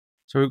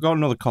So we've got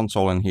another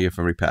console in here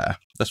for repair.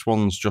 This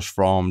one's just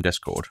from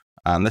Discord,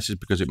 and this is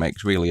because it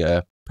makes really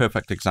a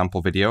perfect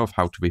example video of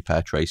how to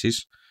repair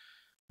traces.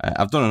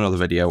 I've done another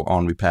video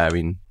on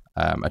repairing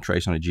a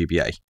trace on a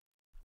GBA,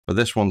 but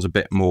this one's a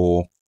bit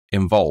more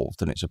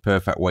involved, and it's a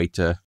perfect way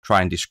to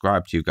try and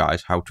describe to you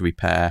guys how to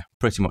repair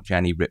pretty much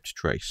any ripped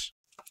trace.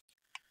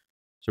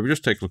 So we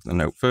just take a look at the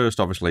note first.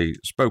 Obviously,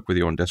 spoke with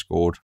you on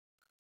Discord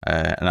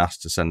and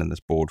asked to send in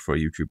this board for a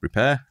YouTube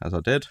repair, as I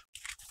did.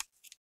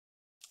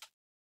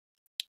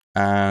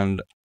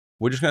 And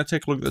we're just going to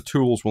take a look at the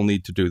tools we'll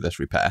need to do this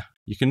repair.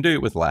 You can do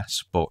it with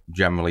less, but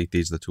generally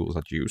these are the tools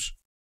I'd use.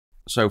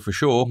 So for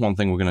sure, one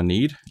thing we're going to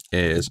need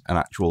is an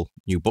actual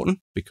new button,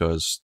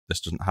 because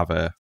this doesn't have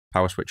a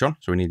power switch on,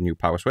 so we need a new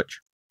power switch.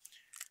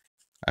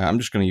 I'm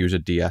just going to use a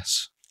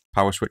DS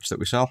power switch that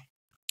we sell.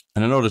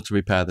 And in order to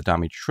repair the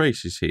damaged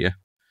traces here,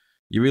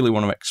 you really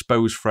want to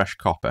expose fresh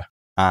copper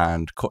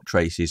and cut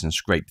traces and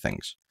scrape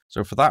things.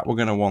 So for that, we're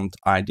going to want,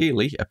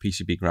 ideally, a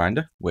PCB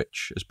grinder,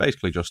 which is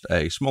basically just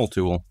a small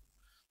tool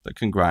that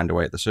can grind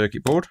away at the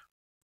circuit board.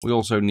 We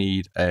also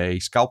need a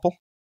scalpel,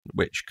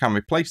 which can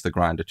replace the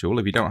grinder tool.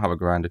 If you don't have a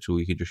grinder tool,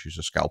 you can just use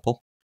a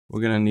scalpel.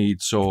 We're going to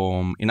need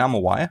some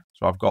enamel wire.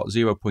 So I've got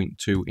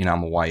 0.2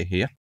 enamel wire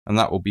here, and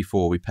that will be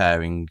for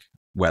repairing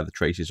where the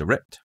traces are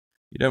ripped.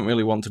 You don't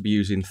really want to be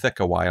using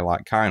thicker wire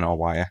like Kynar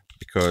wire,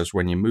 because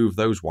when you move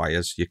those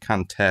wires, you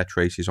can tear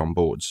traces on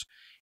boards.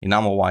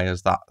 Enamel wire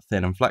is that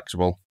thin and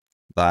flexible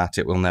that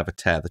it will never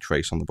tear the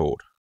trace on the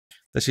board.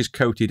 This is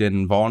coated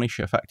in varnish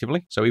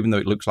effectively, so even though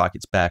it looks like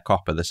it's bare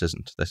copper, this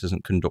isn't. This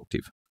isn't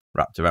conductive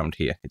wrapped around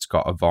here. It's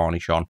got a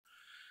varnish on,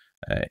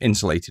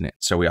 insulating it,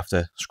 so we have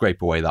to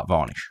scrape away that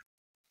varnish.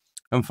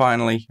 And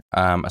finally,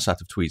 a set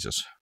of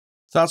tweezers.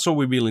 So that's all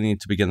we really need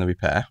to begin the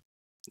repair.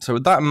 So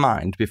with that in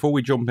mind, before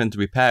we jump into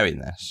repairing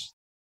this,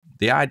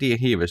 the idea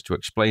here is to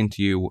explain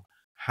to you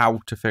how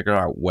to figure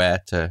out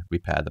where to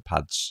repair the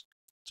pads.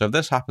 So if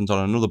this happens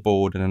on another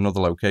board in another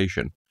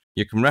location,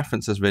 you can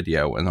reference this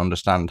video and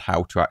understand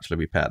how to actually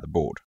repair the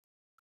board.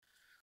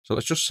 So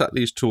let's just set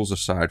these tools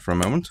aside for a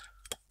moment,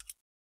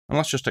 and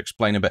let's just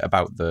explain a bit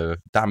about the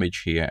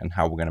damage here and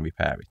how we're going to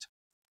repair it.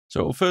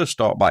 So we'll first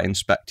start by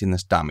inspecting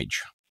this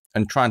damage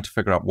and trying to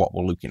figure out what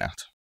we're looking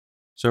at.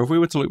 So if we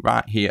were to look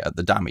right here at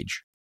the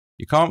damage,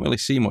 you can't really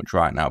see much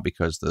right now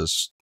because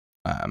there's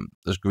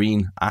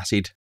green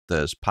acid,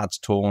 there's pads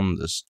torn,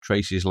 there's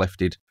traces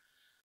lifted.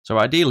 So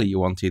ideally you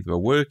want either a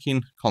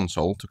working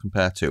console to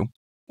compare to,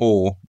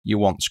 or you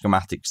want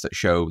schematics that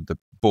show the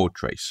board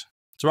trace.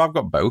 So I've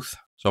got both.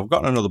 So I've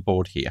got another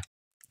board here.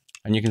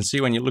 And you can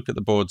see when you look at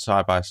the board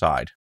side by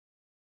side,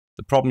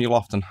 the problem you'll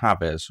often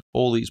have is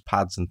all these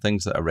pads and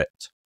things that are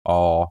ripped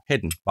are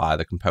hidden by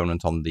the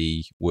component on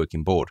the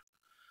working board.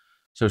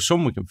 So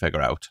some we can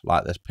figure out,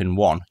 like this pin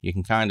 1, you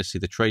can kind of see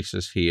the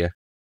traces here,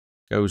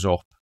 goes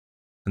up,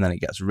 and then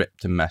it gets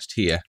ripped and messed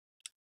here.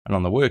 And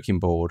on the working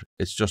board,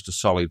 it's just a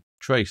solid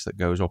trace that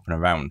goes up and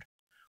around.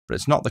 But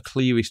it's not the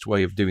clearest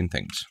way of doing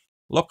things.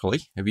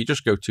 Luckily, if you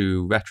just go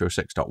to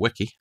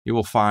retro6.wiki, you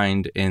will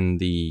find in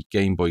the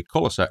Game Boy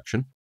Color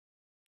section,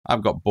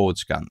 I've got board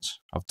scans.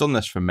 I've done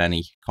this for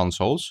many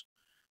consoles,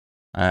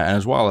 and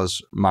as well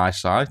as my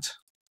site.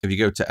 If you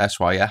go to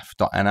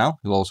syf.nl,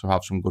 you'll also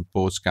have some good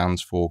board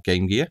scans for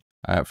Game Gear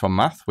from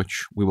Math,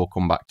 which we will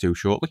come back to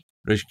shortly.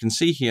 But as you can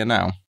see here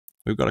now,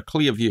 we've got a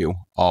clear view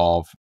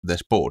of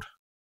this board.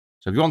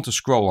 So if you want to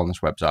scroll on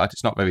this website,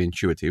 it's not very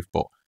intuitive,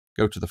 but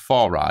go to the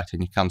far right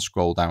and you can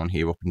scroll down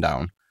here up and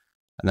down.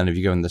 And then if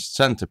you go in the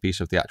center piece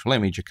of the actual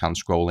image, you can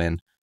scroll in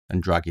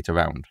and drag it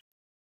around.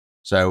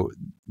 So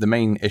the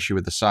main issue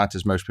with the site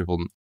is most people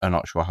are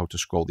not sure how to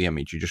scroll the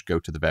image. You just go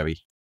to the very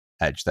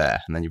edge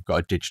there, and then you've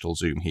got a digital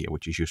zoom here,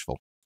 which is useful.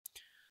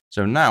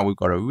 So now we've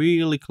got a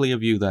really clear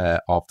view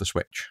there of the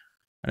switch.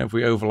 And if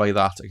we overlay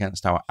that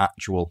against our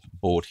actual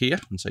board here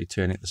and say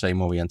turn it the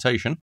same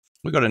orientation,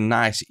 we've got a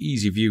nice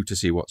easy view to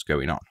see what's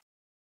going on.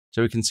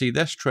 So we can see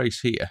this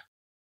trace here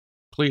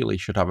clearly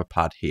should have a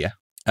pad here,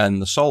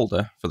 and the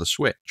solder for the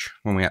switch,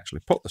 when we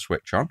actually put the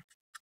switch on,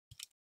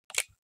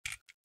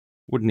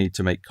 would need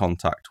to make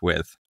contact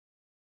with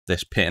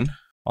this pin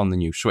on the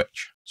new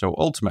switch. So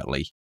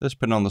ultimately, this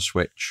pin on the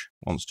switch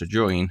wants to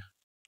join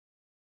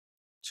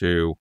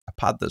to a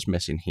pad that's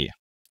missing here.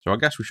 So I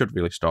guess we should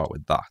really start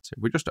with that.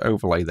 If we just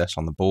overlay this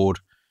on the board,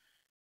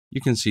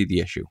 you can see the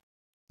issue.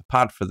 The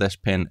pad for this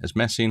pin is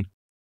missing.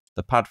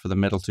 The pad for the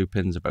middle two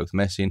pins are both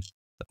missing.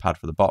 The pad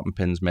for the bottom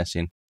pin's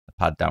missing. The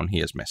pad down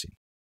here is missing.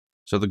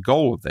 So the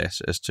goal of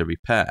this is to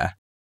repair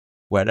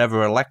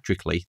wherever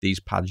electrically these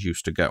pads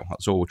used to go.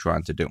 That's all we're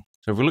trying to do.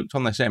 So if we looked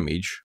on this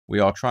image, we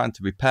are trying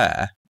to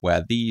repair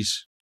where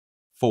these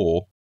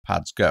 4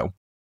 pads go,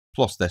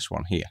 plus this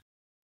one here.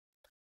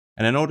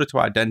 And in order to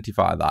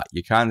identify that,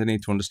 you kind of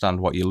need to understand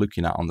what you're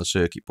looking at on the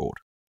circuit board.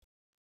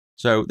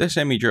 So this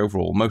image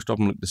overall, most of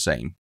them look the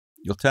same.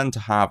 You'll tend to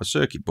have a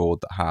circuit board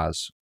that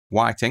has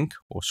white ink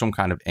or some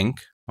kind of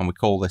ink, and we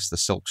call this the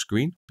silk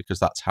screen because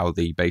that's how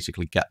they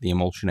basically get the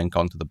emulsion ink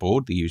onto the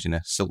board. They're using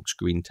a silk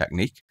screen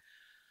technique.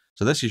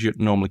 So this is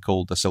normally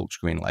called the silk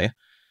screen layer.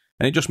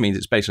 And it just means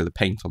it's basically the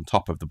paint on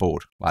top of the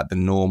board, like the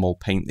normal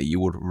paint that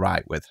you would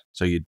write with.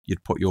 So you'd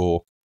put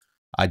your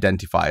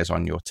identifiers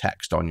on, your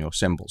text on, your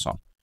symbols on.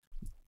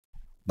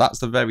 That's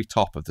the very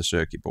top of the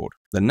circuit board.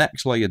 The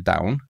next layer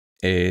down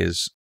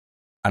is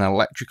an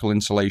electrical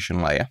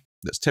insulation layer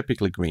that's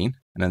typically green,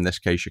 and in this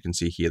case you can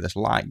see here this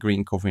light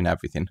green covering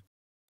everything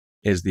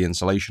is the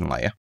insulation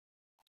layer.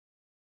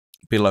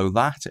 Below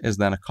that is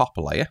then a copper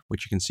layer,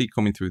 which you can see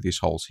coming through these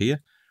holes here,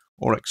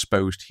 or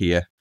exposed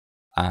here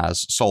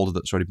as solder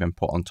that's already been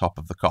put on top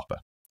of the copper.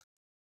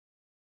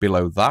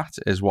 Below that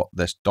is what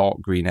this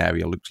dark green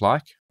area looks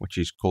like, which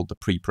is called the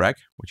prepreg,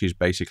 which is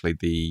basically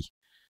the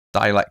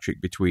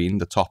dielectric between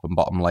the top and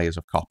bottom layers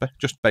of copper,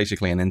 just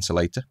basically an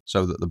insulator,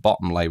 so that the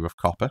bottom layer of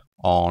copper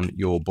on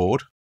your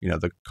board,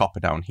 the copper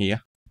down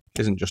here,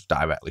 isn't just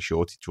directly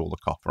shorted to all the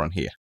copper on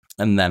here.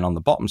 And then on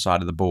the bottom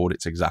side of the board,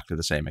 it's exactly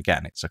the same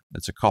again.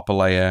 It's a copper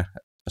layer,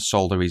 a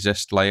solder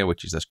resist layer,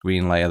 which is this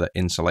green layer that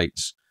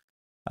insulates,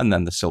 and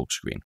then the silk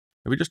screen.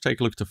 If we just take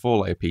a look at a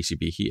 4-layer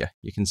PCB here,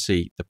 you can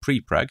see the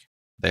prepreg,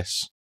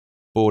 this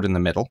board in the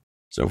middle.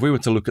 So if we were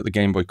to look at the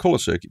Game Boy Color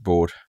circuit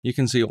board, you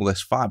can see all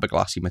this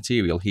fiberglassy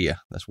material here,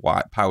 this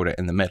white powder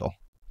in the middle.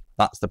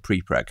 That's the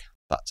prepreg.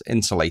 That's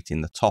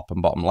insulating the top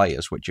and bottom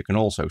layers, which you can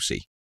also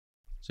see.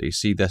 So you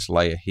see this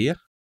layer here,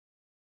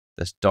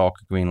 this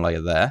darker green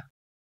layer there.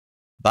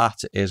 That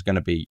is going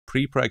to be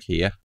prepreg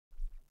here,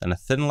 then a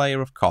thin layer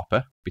of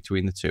copper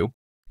between the two.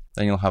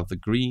 Then you'll have the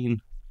green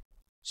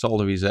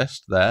solder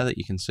resist there that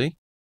you can see.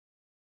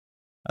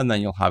 And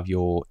then you'll have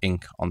your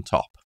ink on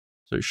top.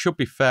 So it should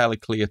be fairly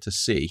clear to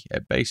see.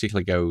 It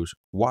basically goes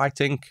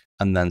white ink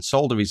and then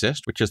solder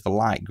resist, which is the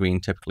light green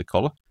typically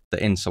color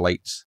that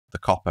insulates the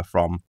copper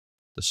from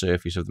the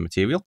surface of the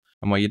material.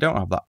 And where you don't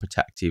have that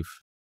protective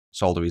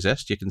solder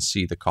resist, you can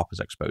see the copper's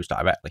exposed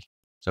directly.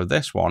 So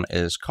this one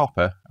is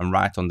copper, and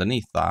right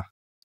underneath that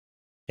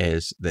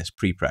is this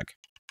prepreg.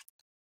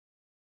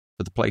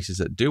 For the places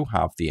that do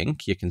have the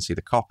ink, you can see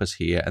the copper's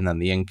here, and then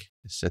the ink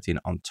is sitting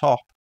on top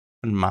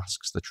and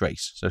masks the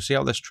trace. So see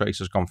how this trace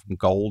has gone from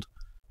gold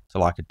to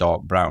like a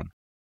dark brown?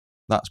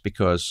 That's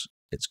because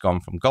it's gone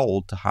from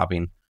gold to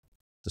having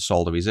the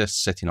solder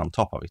resist sitting on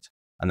top of it.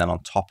 And then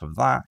on top of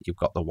that, you've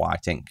got the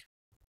white ink.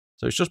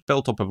 So it's just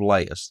built up of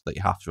layers that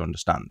you have to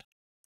understand.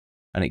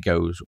 And it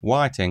goes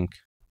white ink,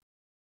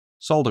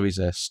 solder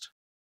resist,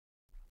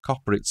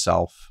 copper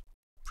itself,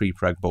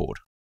 prepreg board.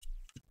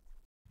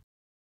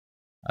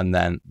 And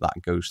then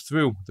that goes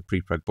through the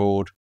prepreg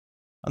board,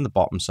 and the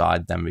bottom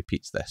side then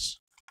repeats this.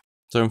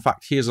 So in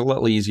fact, here's a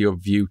little easier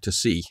view to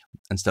see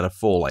instead of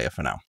 4-layer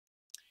for now.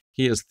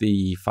 Here's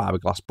the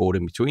fiberglass board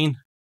in between,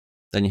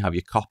 then you have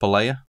your copper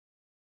layer,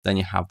 then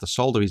you have the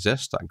solder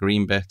resist, that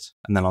green bit,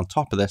 and then on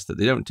top of this that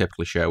they don't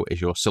typically show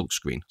is your silk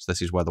screen. So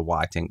this is where the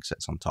white ink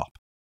sits on top.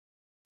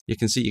 You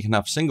can see you can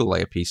have single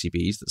layer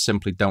PCBs that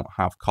simply don't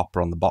have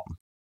copper on the bottom.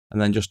 And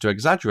then just to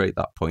exaggerate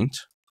that point,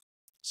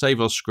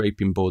 save us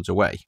scraping boards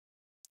away.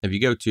 If you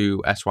go to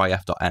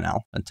syf.nl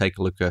and take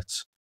a look at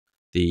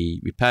the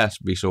repair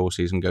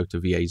resources and go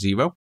to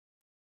VA0,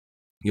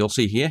 you'll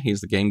see here's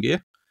the game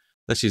gear.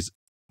 This is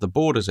the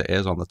board as it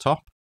is on the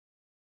top.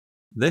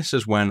 This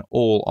is when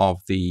all of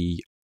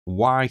the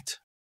white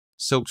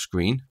silk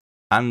screen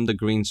and the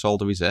green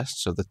solder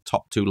resist, so the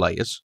top two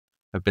layers,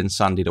 have been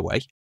sanded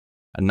away.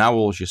 And now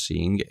all you're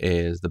seeing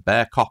is the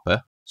bare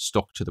copper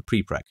stuck to the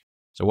prepreg.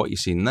 So what you're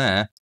seeing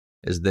there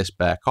is this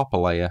bare copper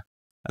layer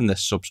and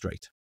this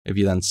substrate. If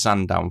you then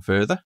sand down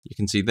further, you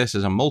can see this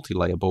is a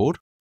multi-layer board.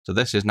 So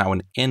this is now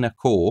an inner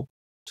core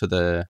to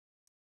the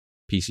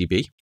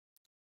PCB.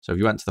 So if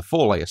you went to the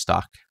 4-layer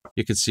stack,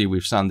 you can see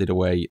we've sanded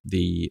away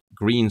the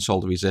green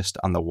solder resist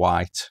and the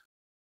white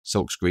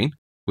silk screen.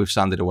 We've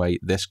sanded away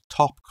this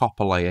top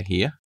copper layer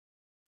here.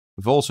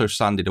 We've also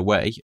sanded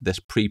away this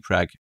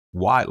prepreg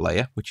white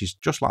layer, which is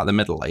just like the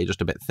middle layer,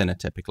 just a bit thinner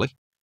typically.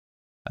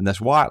 And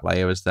this white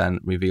layer is then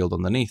revealed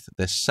underneath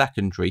this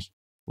secondary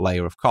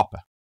layer of copper,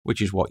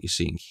 which is what you're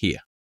seeing here.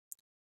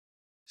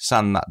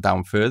 Sand that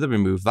down further,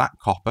 remove that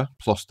copper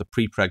plus the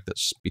prepreg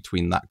that's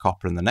between that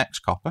copper and the next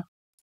copper.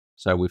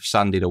 So we've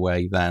sanded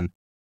away then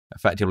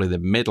effectively the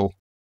middle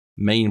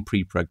main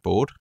prepreg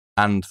board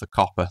and the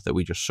copper that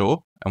we just saw,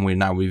 and we're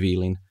now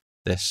revealing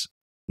this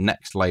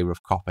next layer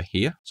of copper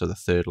here, so the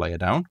 3rd layer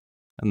down,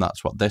 and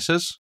that's what this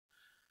is.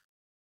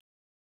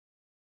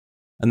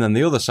 And then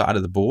the other side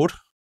of the board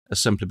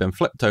has simply been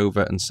flipped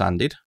over and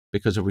sanded,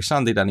 because if we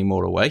sanded any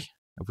more away,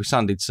 if we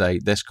sanded, say,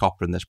 this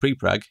copper and this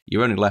prepreg,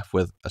 you're only left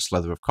with a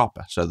slither of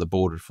copper, so the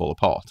board would fall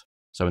apart.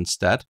 So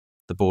instead,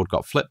 the board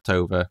got flipped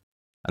over,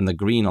 and the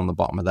green on the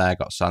bottom of there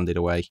got sanded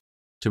away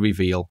to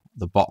reveal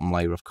the bottom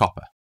layer of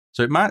copper.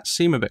 So it might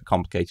seem a bit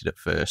complicated at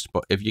first,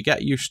 but if you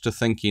get used to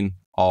thinking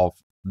of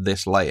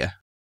this layer,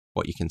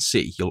 what you can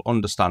see, you'll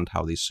understand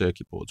how these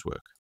circuit boards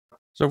work.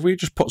 So if we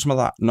just put some of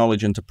that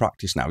knowledge into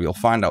practice now, you'll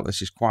find out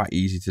this is quite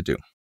easy to do.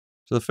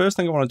 So the first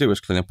thing I want to do is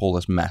clean up all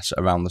this mess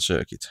around the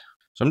circuit.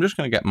 So I'm just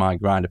going to get my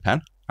grinder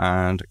pen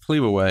and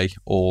clear away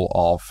all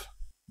of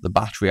the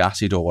battery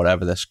acid or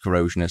whatever this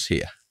corrosion is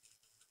here.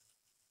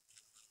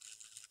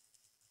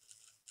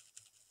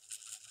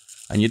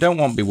 And you don't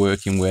want to be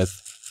working with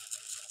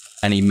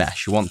any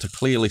mesh. You want to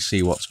clearly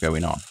see what's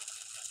going on.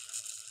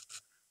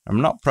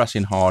 I'm not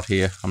pressing hard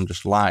here. I'm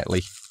just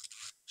lightly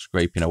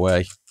scraping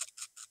away.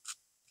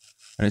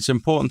 And it's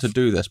important to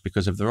do this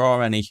because if there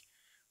are any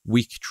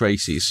weak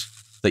traces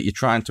that you're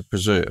trying to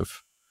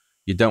preserve,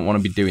 you don't want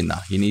to be doing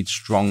that. You need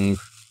strong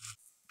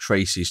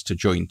traces to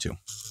join to.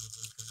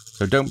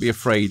 So don't be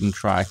afraid and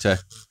try to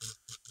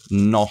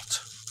not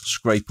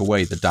scrape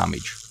away the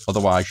damage.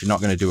 Otherwise, you're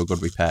not going to do a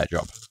good repair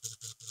job.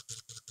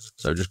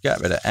 So just get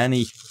rid of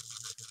any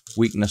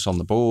weakness on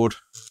the board.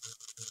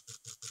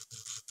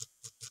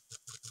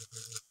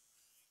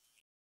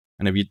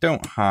 And if you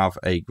don't have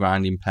a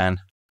grinding pen,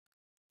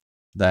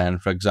 then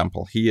for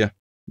example here,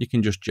 you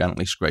can just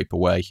gently scrape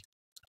away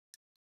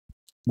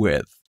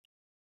with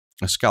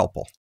a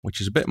scalpel,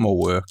 which is a bit more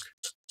work,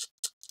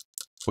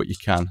 but you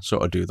can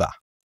sort of do that.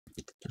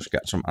 Just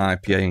get some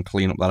IPA and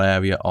clean up that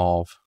area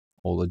of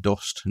all the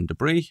dust and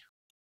debris.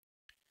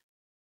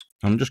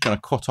 I'm just going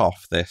to cut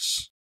off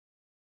this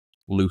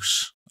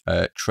loose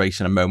trace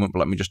in a moment, but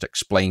let me just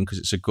explain because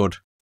it's a good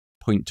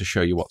point to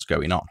show you what's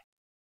going on.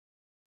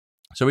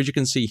 So as you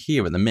can see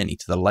here in the mini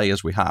to the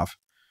layers we have,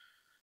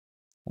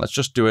 let's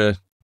just do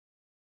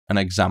an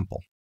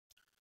example.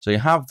 So you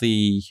have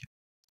the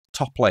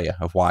top layer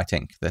of white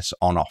ink, this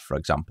on-off for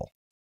example,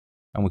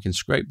 and we can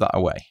scrape that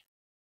away.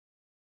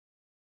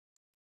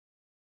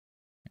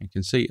 You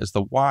can see as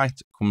the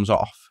white comes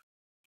off,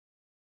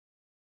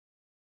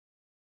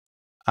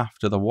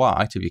 after the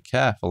white, if you're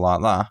careful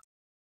like that,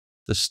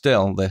 there's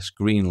still this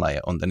green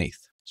layer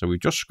underneath. So we've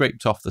just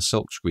scraped off the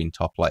silkscreen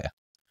top layer.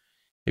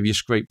 If you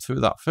scrape through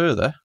that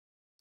further,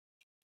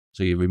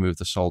 so you remove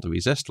the solder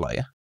resist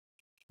layer,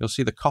 you'll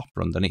see the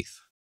copper underneath.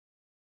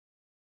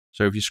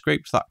 So if you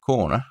scrape to that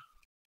corner,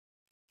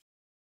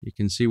 you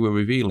can see we're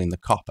revealing the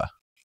copper.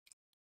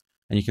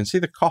 And you can see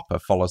the copper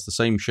follows the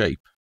same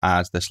shape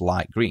as this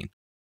light green.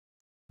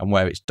 And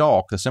where it's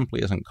dark, there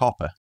simply isn't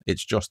copper,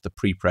 it's just the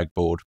pre-preg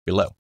board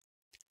below.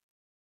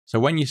 So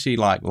when you see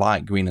like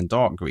light green and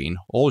dark green,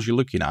 all you're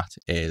looking at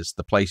is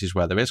the places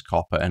where there is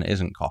copper and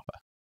isn't copper.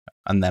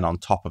 And then on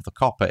top of the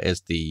copper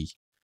is the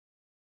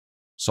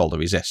solder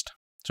resist.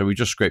 So we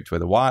just scraped away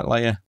the white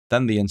layer,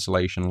 then the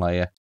insulation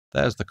layer,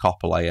 there's the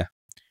copper layer.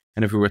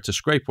 And if we were to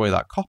scrape away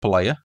that copper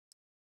layer,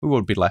 we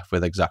would be left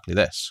with exactly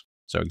this.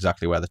 So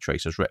exactly where the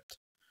trace is ripped.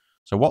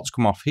 So what's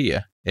come off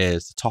here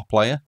is the top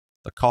layer,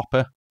 the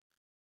copper,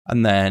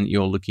 and then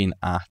you're looking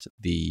at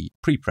the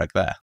pre-preg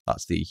there.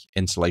 That's the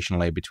insulation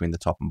layer between the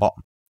top and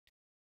bottom.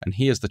 And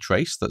here's the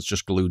trace that's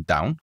just glued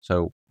down.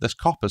 So this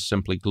copper's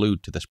simply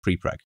glued to this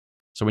pre-preg.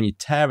 So when you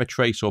tear a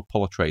trace or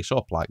pull a trace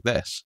up like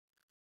this,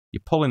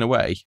 you're pulling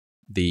away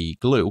the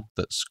glue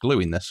that's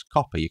gluing this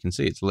copper. You can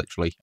see it's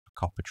literally a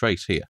copper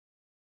trace here.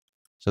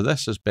 So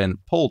this has been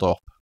pulled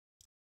up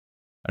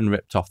and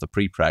ripped off the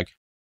pre-preg.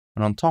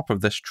 And on top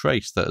of this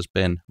trace that has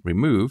been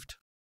removed,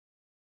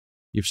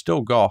 you've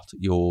still got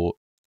your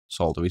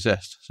solder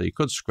resist. So you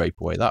could scrape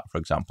away that, for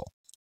example,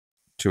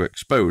 to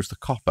expose the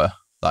copper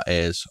that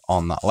is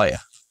on that layer.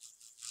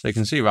 So you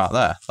can see right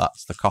there,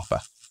 that's the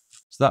copper.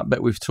 So that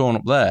bit we've torn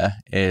up there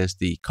is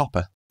the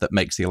copper that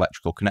makes the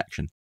electrical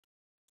connection.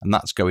 And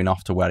that's going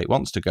off to where it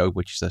wants to go,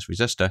 which is this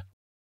resistor.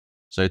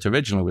 So it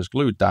originally was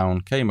glued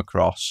down, came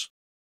across,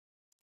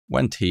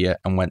 went here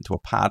and went to a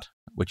pad,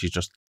 which is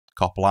just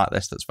copper like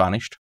this that's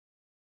vanished,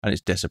 and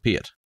it's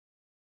disappeared.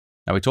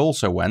 Now it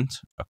also went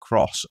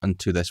across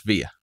into this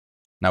via.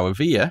 Now a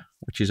via,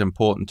 which is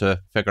important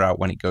to figure out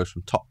when it goes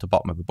from top to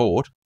bottom of a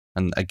board,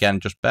 and again,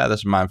 just bear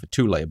this in mind for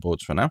 2-layer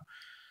boards for now,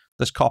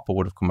 this copper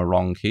would have come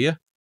along here,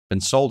 been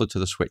soldered to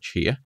the switch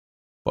here,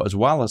 but as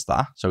well as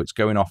that, so it's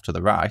going off to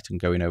the right and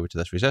going over to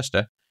this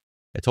resistor,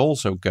 it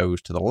also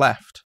goes to the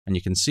left, and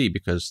you can see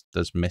because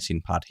there's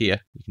missing pad here,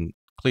 you can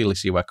clearly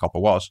see where copper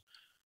was,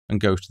 and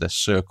goes to this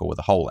circle with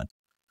a hole in.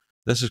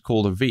 This is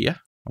called a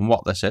via, and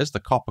what this is, the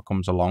copper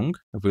comes along.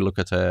 If we look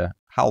at a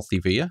healthy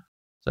via,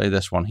 say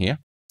this one here,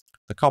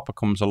 the copper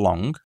comes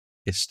along,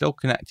 is still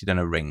connected in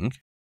a ring,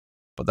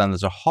 but then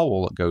there's a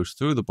hole that goes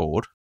through the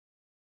board,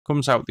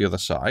 comes out the other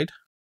side,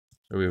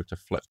 so we have to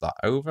flip that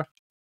over,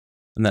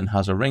 and then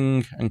has a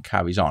ring and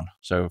carries on.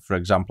 So for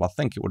example, I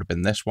think it would have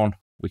been this one,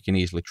 we can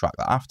easily track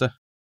that after,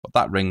 but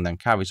that ring then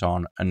carries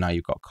on, and now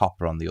you've got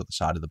copper on the other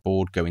side of the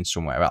board going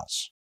somewhere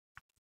else.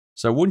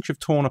 So once you've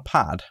torn a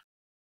pad,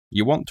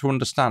 you want to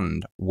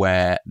understand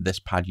where this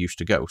pad used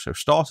to go. So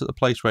start at the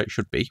place where it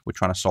should be, we're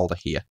trying to solder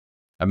here,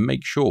 and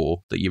make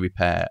sure that you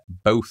repair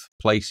both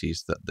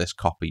places that this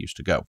copper used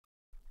to go.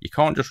 You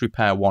can't just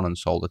repair one and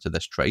solder to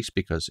this trace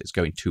because it's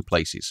going 2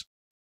 places.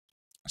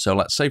 So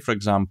let's say, for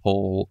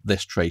example,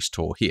 this trace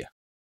tore here,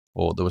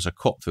 or there was a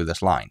cut through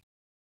this line.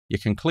 You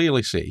can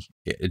clearly see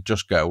it'd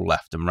just go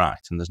left and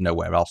right, and there's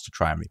nowhere else to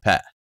try and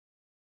repair.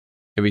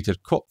 If it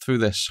had cut through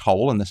this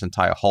hole and this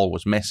entire hole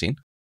was missing,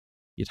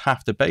 you'd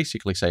have to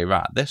basically say,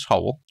 right, this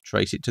hole,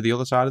 trace it to the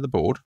other side of the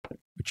board,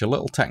 which a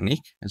little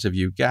technique is if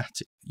you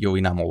get your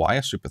enamel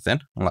wire super thin,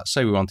 and let's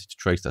say we wanted to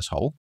trace this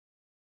hole,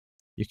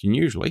 you can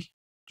usually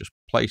just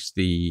place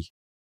the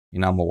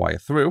enamel wire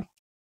through,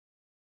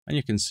 and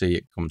you can see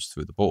it comes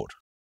through the board.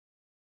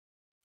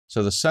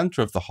 So the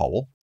center of the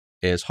hole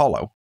is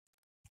hollow,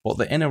 but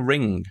the inner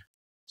ring,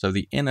 so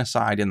the inner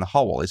side in the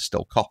hole, is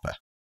still copper.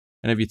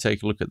 And if you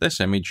take a look at this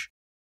image,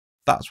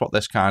 that's what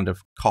this kind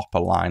of copper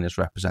line is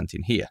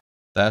representing here.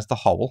 There's the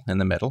hole in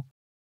the middle,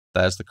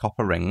 there's the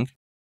copper ring,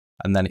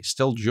 and then it's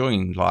still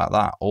joined like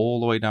that all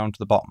the way down to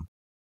the bottom.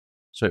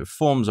 So it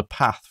forms a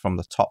path from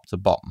the top to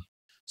bottom.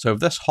 So if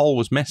this hole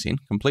was missing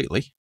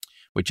completely,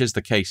 which is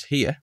the case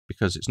here,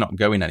 because it's not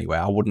going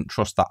anywhere, I wouldn't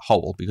trust that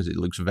hole because it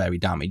looks very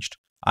damaged.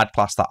 I'd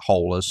class that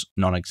hole as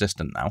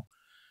non-existent now.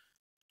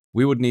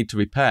 We would need to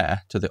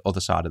repair to the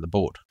other side of the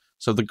board.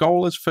 So the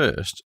goal is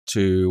first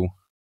to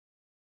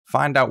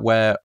find out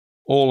where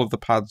all of the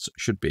pads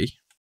should be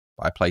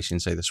by placing,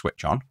 say, the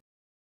switch on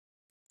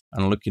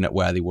and looking at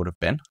where they would have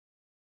been.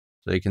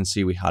 So you can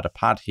see we had a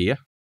pad here,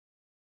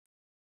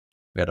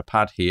 we had a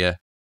pad here,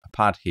 a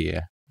pad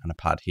here, and a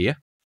pad here,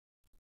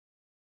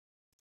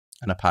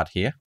 and a pad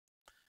here.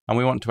 And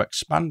we want to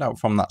expand out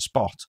from that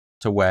spot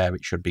to where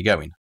it should be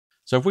going.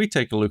 So if we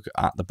take a look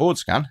at the board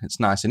scan, it's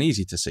nice and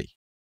easy to see.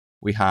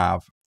 We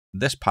have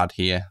this pad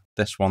here,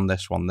 this one,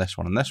 this one, this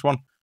one, and this one.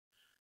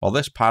 Well,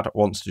 this pad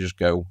wants to just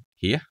go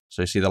here.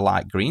 So you see the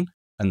light green,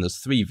 and there's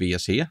 3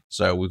 vias here.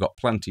 So we've got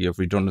plenty of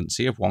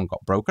redundancy if one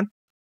got broken.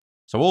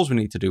 So all we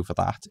need to do for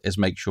that is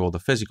make sure the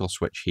physical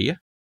switch here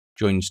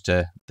joins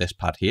to this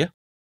pad here.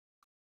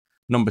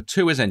 Number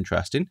 2 is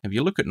interesting. If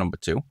you look at number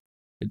 2,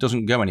 it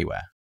doesn't go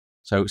anywhere.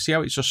 So see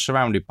how it's just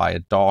surrounded by a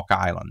dark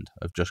island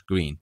of just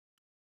green.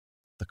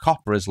 The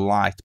copper is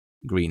light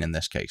green in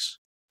this case.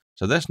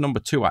 So this number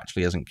 2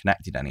 actually isn't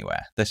connected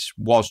anywhere. This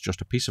was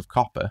just a piece of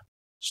copper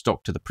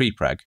stuck to the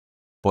prepreg,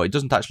 but it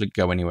doesn't actually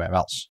go anywhere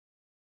else.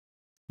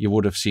 You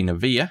would have seen a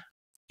via,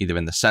 either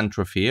in the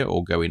center of here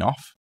or going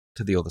off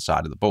to the other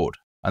side of the board,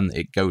 and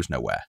it goes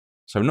nowhere.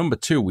 So number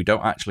 2, we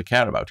don't actually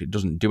care about. It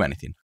doesn't do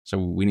anything. So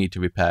we need to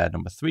repair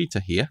number 3 to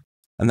here.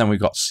 And then we've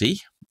got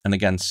C. And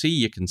again, C,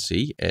 you can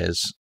see,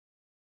 is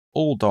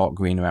all dark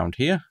green around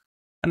here.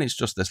 And it's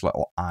just this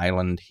little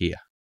island here.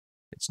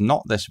 It's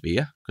not this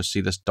via, because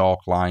see this dark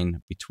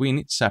line between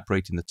it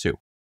separating the 2.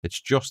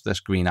 It's just this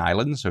green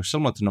island. So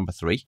similar to number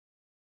 3,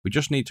 we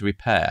just need to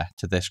repair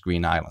to this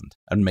green island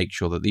and make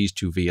sure that these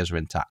 2 vias are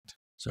intact.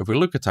 So if we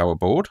look at our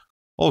board,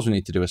 all we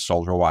need to do is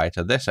solder a wire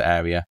to this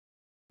area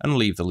and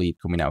leave the lead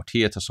coming out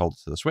here to solder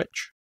to the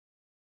switch.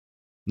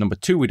 Number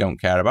 2 we don't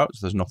care about,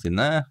 so there's nothing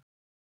there.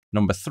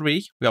 Number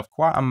 3, we have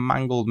quite a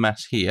mangled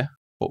mess here,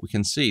 but we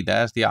can see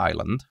there's the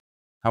island.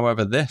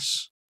 However,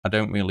 this I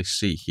don't really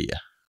see here.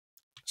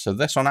 So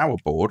this on our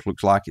board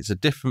looks like it's a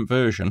different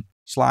version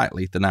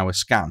slightly than our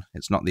scan.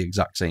 It's not the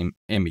exact same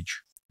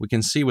image. We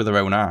can see with our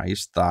own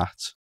eyes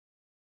that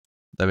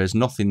there is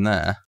nothing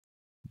there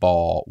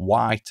but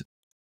white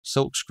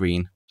silk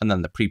screen and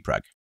then the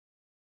prepreg.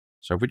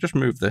 So if we just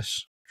move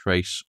this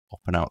trace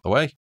up and out the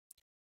way,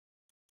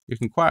 you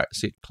can quite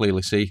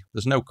clearly see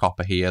there's no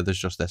copper here, there's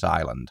just this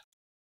island.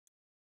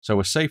 So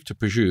we're safe to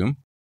presume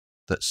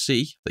that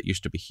C, that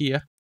used to be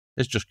here,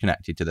 is just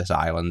connected to this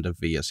island of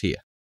vias here.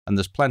 And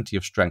there's plenty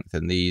of strength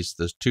in these,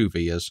 there's 2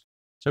 vias,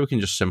 so we can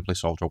just simply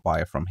solder a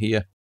wire from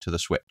here to the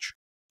switch.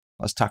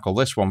 Let's tackle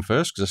this one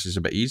first, because this is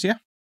a bit easier.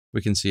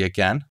 We can see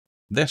again,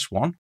 this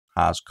one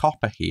has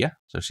copper here,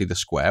 so see the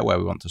square where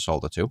we want to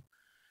solder to.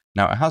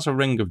 Now it has a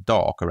ring of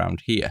dark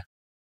around here,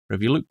 but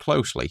if you look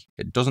closely,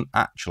 it doesn't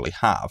actually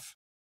have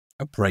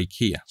a break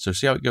here. So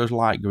see how it goes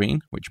light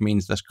green, which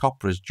means this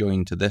copper is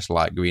joined to this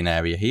light green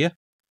area here.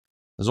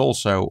 There's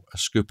also a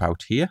scoop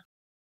out here,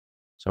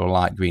 so a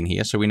light green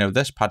here. So we know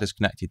this pad is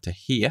connected to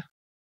here,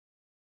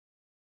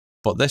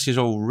 but this is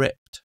all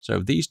ripped. So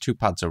if these 2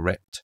 pads are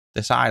ripped,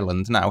 this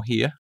island now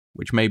here,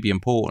 which may be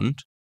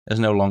important, is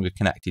no longer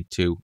connected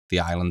to the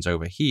islands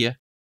over here,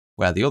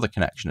 where the other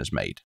connection is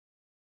made.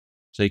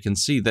 So you can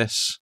see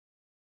this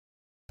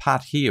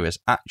pad here is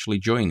actually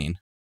joining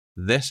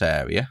this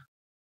area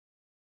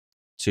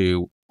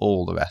to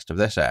all the rest of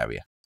this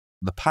area.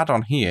 The pad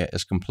on here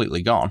is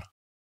completely gone,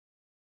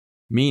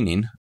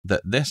 meaning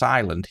that this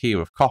island here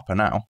of copper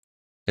now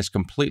is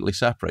completely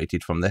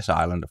separated from this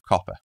island of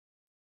copper.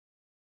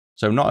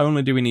 So not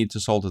only do we need to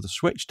solder the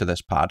switch to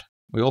this pad,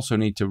 we also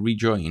need to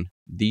rejoin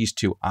these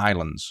 2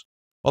 islands.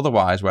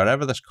 Otherwise,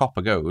 wherever this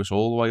copper goes,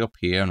 all the way up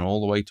here and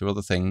all the way to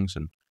other things,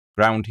 and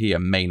ground here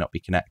may not be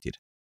connected.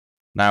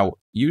 Now,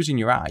 using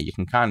your eye, you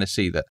can kind of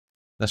see that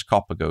this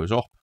copper goes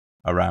up,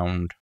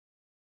 around,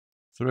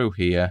 through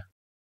here,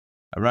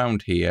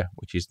 around here,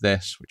 which is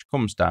this, which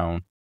comes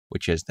down,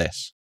 which is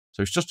this.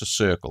 So it's just a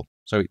circle.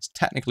 So it's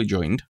technically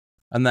joined,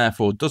 and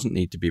therefore doesn't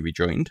need to be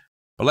rejoined.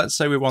 But let's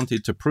say we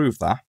wanted to prove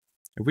that.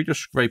 If we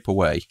just scrape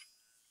away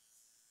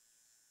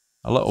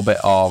a little bit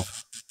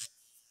of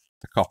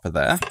the copper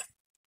there,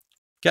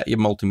 get your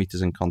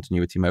multimeters in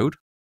continuity mode,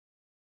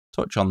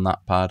 touch on that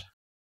pad,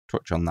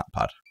 touch on that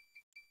pad,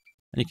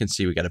 and you can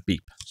see we get a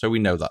beep. So we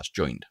know that's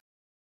joined.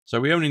 So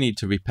we only need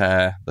to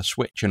repair the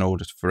switch in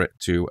order for it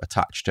to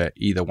attach to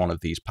either one of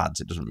these pads.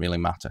 It doesn't really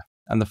matter.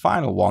 And the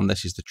final one,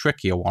 this is the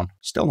trickier one.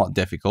 Still not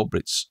difficult,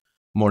 but it's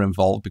more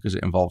involved because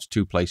it involves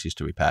 2 places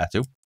to repair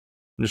to.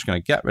 I'm just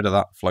going to get rid of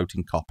that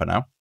floating copper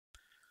now.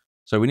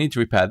 So we need to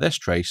repair this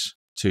trace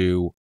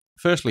to,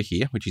 firstly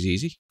here, which is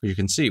easy, because you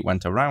can see it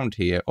went around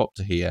here, up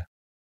to here,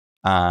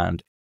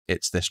 and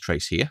it's this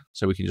trace here.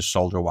 So we can just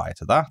solder a wire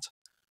to that.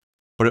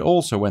 But it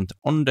also went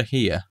under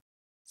here,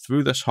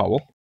 through this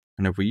hole,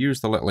 and if we use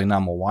the little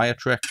enamel wire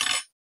trick,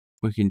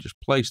 we can just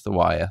place the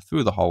wire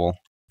through the hole,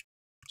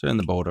 turn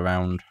the board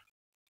around,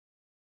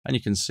 and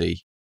you can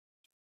see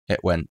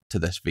it went to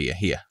this via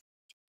here.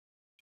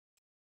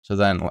 So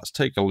then let's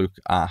take a look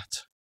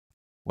at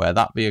where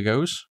that via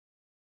goes.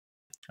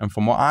 And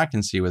from what I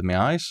can see with my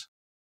eyes,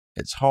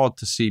 it's hard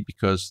to see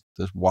because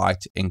there's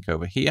white ink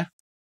over here,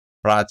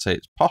 but I'd say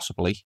it's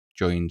possibly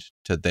joined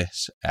to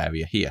this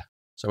area here.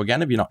 So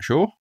again, if you're not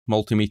sure,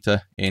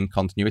 multimeter in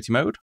continuity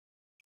mode.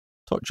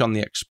 Touch on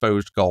the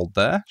exposed gold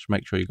there, just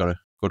make sure you've got a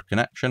good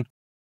connection.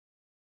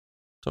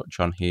 Touch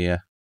on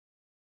here,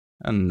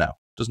 and no,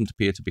 doesn't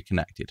appear to be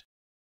connected.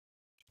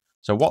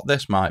 So what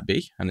this might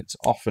be, and it's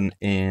often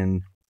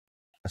in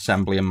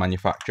assembly and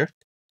manufacture,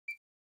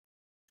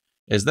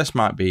 is this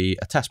might be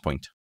a test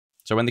point.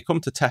 So when they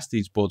come to test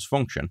these boards'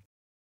 function,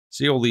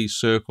 see all these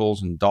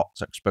circles and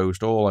dots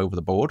exposed all over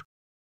the board?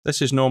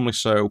 This is normally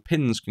so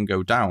pins can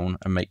go down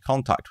and make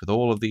contact with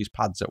all of these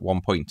pads at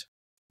one point.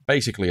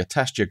 Basically, a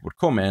test jig would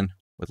come in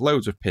with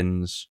loads of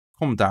pins,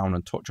 come down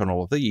and touch on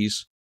all of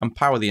these, and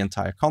power the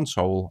entire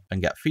console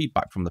and get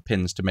feedback from the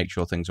pins to make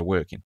sure things are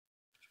working.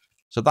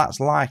 So that's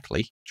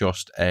likely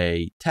just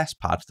a test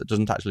pad that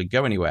doesn't actually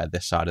go anywhere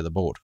this side of the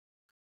board.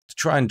 To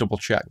try and double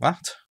check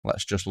that,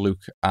 let's just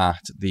look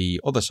at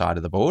the other side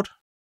of the board.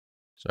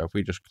 So if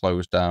we just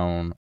close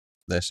down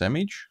this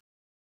image,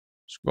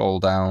 scroll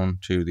down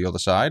to the other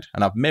side,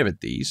 and I've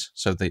mirrored these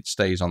so that it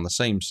stays on the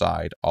same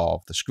side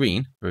of the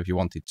screen, or if you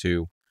wanted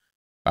to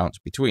bounce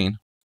between.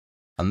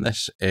 And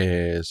this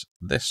is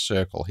this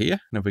circle here,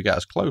 and if we get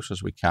as close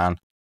as we can,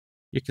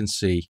 you can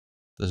see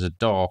there's a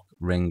dark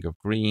ring of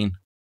green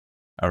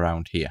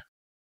around here.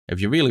 If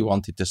you really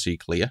wanted to see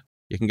clear,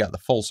 you can get the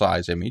full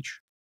size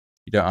image.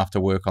 You don't have to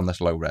work on this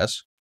low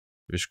res.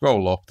 If you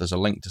scroll up, there's a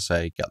link to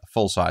say get the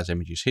full size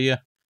images here.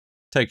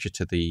 Takes you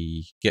to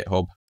the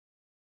GitHub.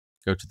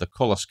 Go to the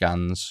color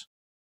scans.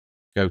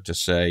 Go to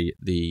say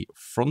the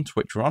front,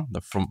 which we're on, the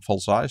front full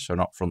size, so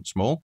not front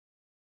small.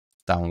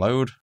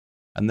 Download.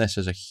 And this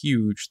is a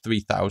huge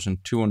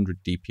 3200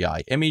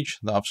 dpi image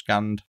that I've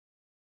scanned.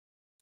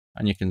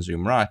 And you can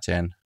zoom right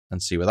in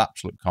and see with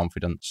absolute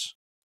confidence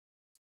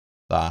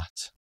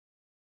that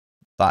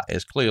that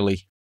is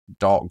clearly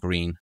dark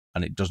green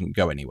and it doesn't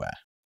go anywhere.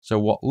 So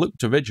what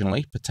looked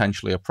originally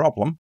potentially a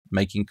problem,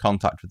 making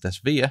contact with this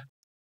via,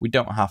 we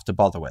don't have to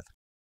bother with.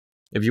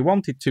 If you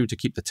wanted to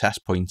keep the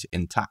test point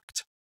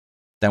intact,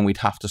 then we'd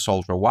have to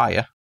solder a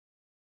wire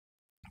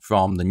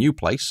from the new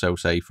place, so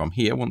say from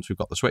here, once we've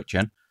got the switch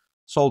in,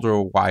 solder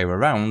a wire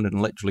around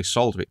and literally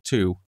solder it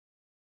to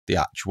the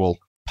actual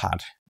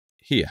pad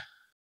here.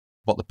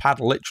 But the pad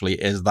literally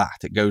is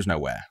that, it goes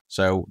nowhere.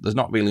 So there's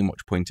not really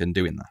much point in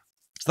doing that.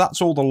 So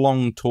that's all the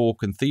long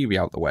talk and theory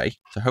out the way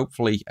to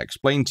hopefully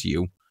explain to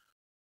you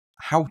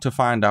how to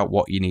find out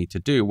what you need to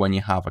do when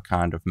you have a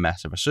kind of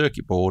mess of a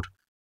circuit board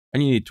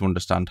and you need to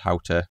understand how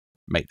to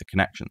make the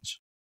connections.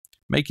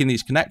 Making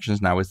these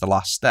connections now is the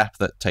last step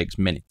that takes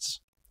minutes.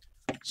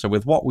 So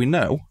with what we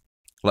know,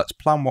 let's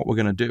plan what we're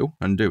going to do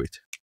and do it.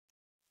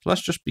 So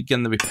let's just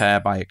begin the repair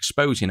by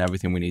exposing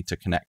everything we need to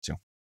connect to.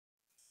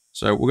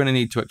 So we're going to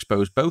need to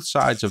expose both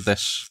sides of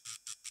this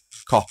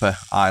copper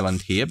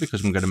island here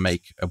because I'm going to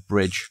make a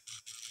bridge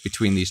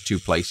between these two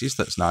places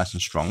that's nice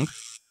and strong,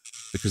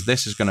 because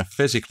this is going to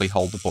physically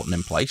hold the button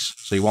in place,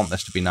 so you want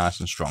this to be nice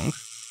and strong.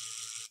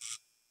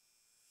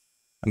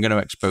 I'm going to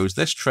expose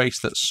this trace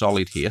that's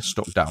solid here,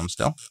 stuck down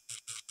still,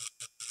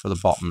 for the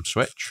bottom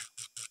switch.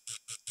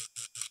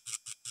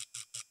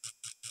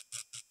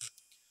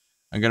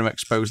 I'm going to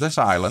expose this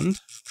island,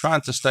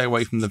 trying to stay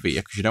away from the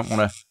via because you don't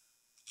want to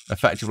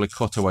effectively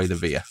cut away the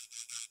via,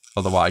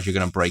 otherwise you're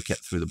going to break it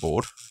through the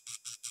board.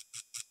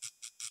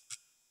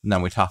 And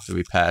then we'd have to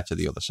repair to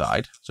the other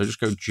side. So just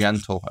go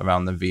gentle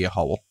around the via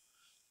hole.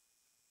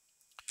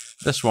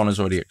 This one is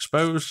already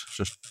exposed,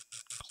 just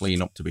clean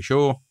up to be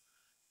sure.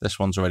 This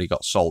one's already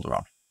got solder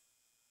on.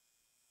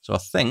 So I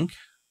think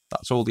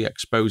that's all the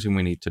exposing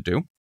we need to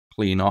do.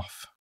 Clean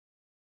off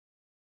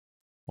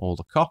all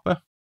the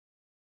copper.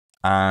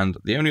 And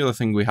the only other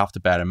thing we have to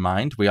bear in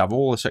mind, we have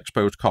all this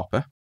exposed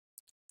copper.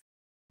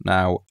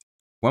 Now,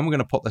 when we're going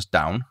to put this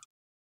down,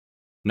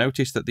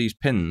 notice that these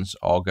pins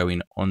are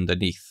going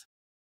underneath.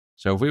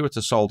 So if we were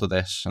to solder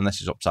this, and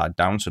this is upside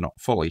down, so not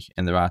fully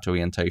in the right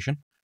orientation,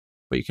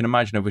 but you can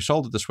imagine if we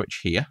soldered the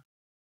switch here,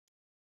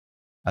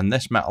 and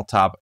this metal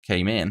tab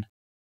came in,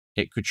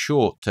 it could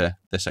short to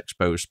this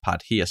exposed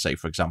pad here, say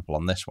for example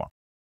on this one.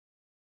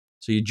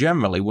 So you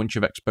generally, once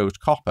you've exposed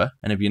copper,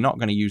 and if you're not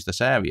going to use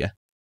this area,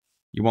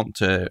 you want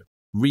to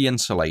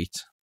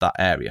re-insulate that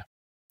area.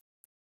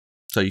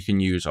 So you can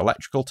use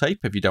electrical tape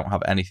if you don't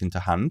have anything to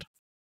hand.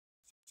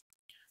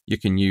 You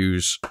can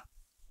use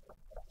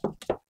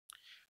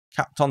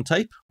Kapton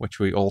tape, which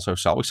we also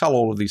sell. We sell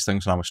all of these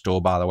things in our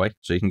store, by the way,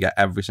 so you can get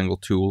every single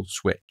tool,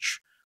 switch,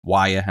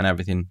 wire, and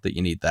everything that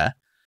you need there.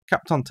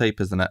 Kapton tape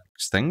is the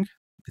next thing.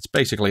 It's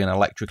basically an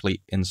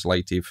electrically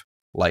insulative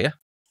layer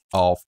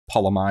of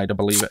polyamide, I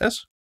believe it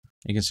is.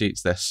 You can see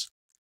it's this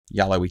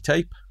yellowy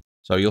tape.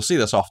 So you'll see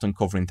this often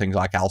covering things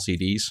like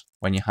LCDs.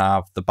 When you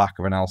have the back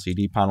of an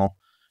LCD panel,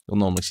 you'll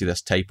normally see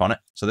this tape on it.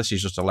 So this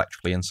is just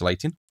electrically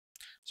insulating.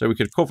 So we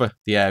could cover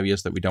the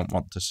areas that we don't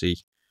want to see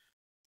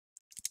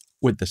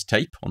with this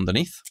tape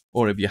underneath.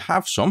 Or if you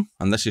have some,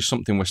 and this is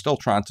something we're still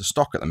trying to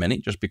stock at the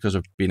minute just because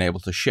of being able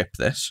to ship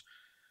this,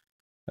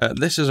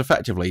 this is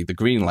effectively the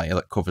green layer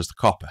that covers the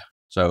copper.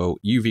 So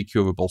UV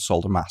curable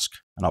solder mask.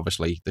 And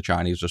obviously the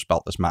Chinese have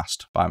spelt this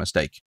masked by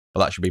mistake, but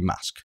that should be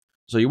mask.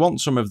 So you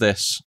want some of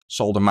this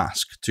solder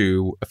mask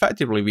to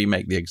effectively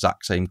remake the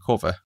exact same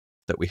cover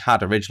that we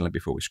had originally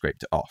before we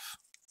scraped it off.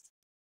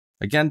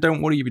 Again,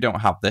 don't worry if you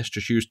don't have this,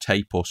 just use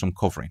tape or some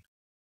covering.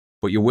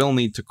 But you will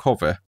need to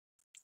cover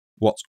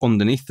what's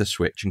underneath the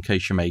switch in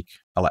case you make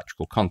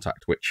electrical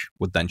contact, which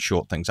would then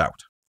short things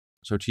out.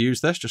 So to use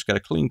this, just get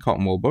a clean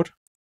cotton wool bud,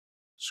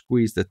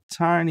 squeeze the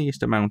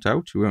tiniest amount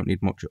out, we won't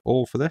need much at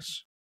all for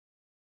this,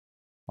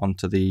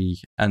 onto the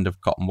end of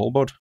cotton wool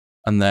bud.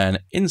 And then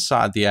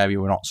inside the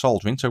area we're not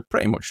soldering, so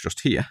pretty much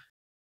just here,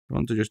 you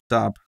want to just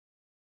dab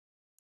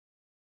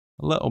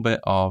a little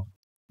bit of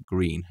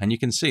green. And you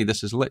can see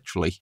this is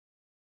literally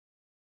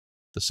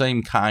the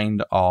same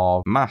kind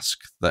of mask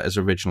that is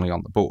originally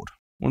on the board.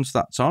 Once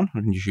that's on,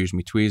 I can just use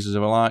my tweezers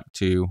if I like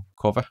to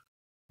cover.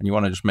 And you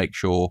want to just make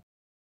sure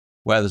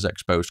where there's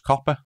exposed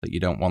copper that you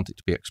don't want it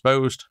to be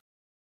exposed,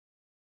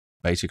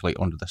 basically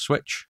under the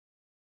switch,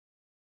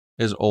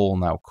 is all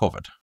now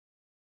covered.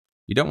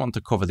 You don't want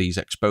to cover these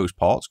exposed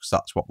parts because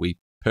that's what we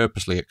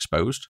purposely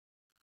exposed,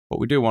 but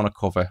we do want to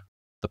cover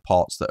the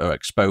parts that are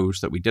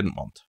exposed that we didn't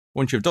want.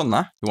 Once you've done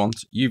that, you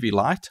want UV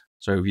light.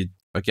 So if you,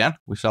 again,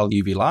 we sell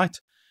UV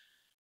light.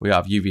 We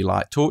have UV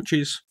light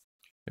torches.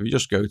 If you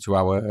just go to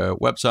our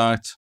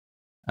website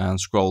and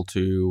scroll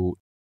to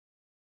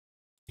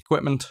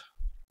equipment,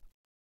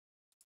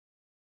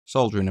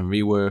 soldering and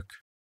rework,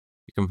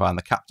 you can find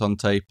the Kapton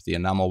tape, the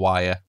enamel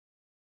wire.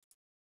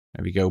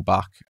 If you go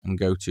back and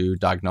go to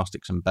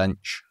diagnostics and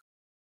bench,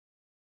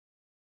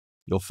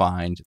 you'll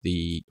find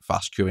the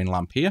fast curing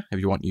lamp here if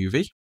you want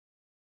UV.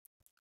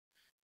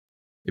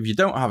 If you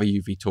don't have a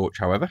UV torch,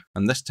 however,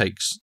 and this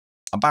takes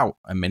about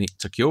a minute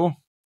to cure,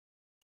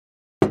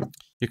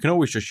 you can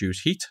always just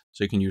use heat.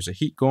 So you can use a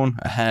heat gun,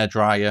 a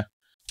hairdryer,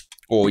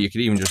 or you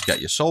could even just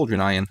get your soldering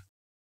iron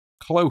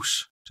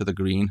close to the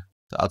green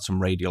to add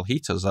some radial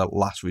heat as a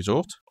last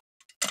resort.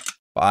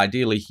 But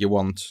ideally you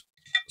want,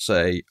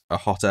 say, a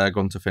hot air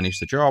gun to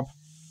finish the job,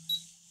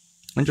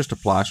 and just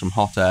apply some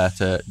hot air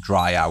to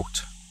dry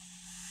out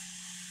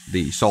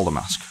the solder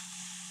mask.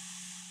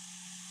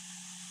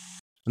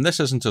 And this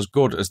isn't as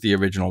good as the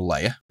original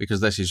layer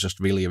because this is just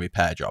really a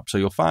repair job. So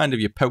you'll find if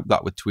you poke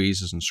that with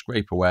tweezers and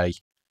scrape away,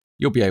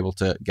 you'll be able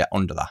to get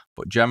under that.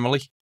 But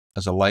generally,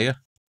 as a layer,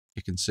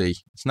 you can see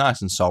it's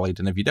nice and solid.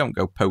 And if you don't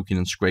go poking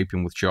and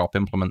scraping with sharp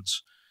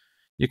implements,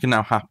 you can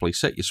now happily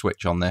set your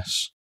switch on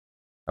this,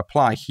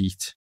 apply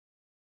heat,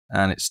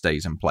 and it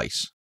stays in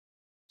place.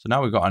 So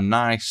now we've got a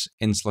nice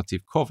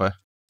insulative cover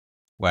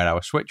where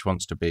our switch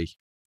wants to be,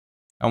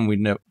 and we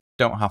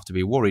don't have to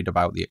be worried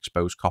about the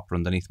exposed copper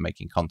underneath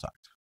making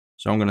contact.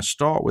 So I'm going to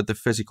start with the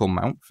physical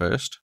mount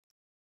first,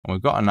 and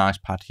we've got a nice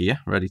pad here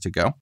ready to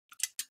go.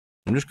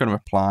 I'm just going to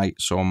apply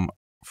some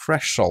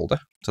fresh solder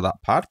to that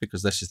pad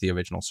because this is the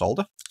original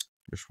solder.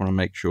 Just want to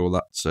make sure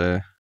that's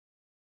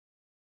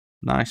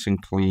nice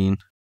and clean.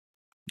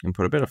 You can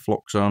put a bit of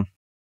flux on.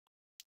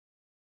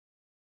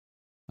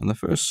 And the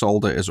first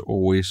solder is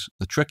always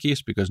the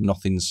trickiest because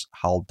nothing's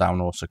held down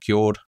or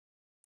secured.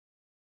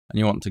 And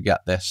you want to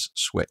get this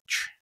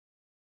switch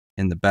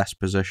in the best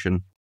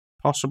position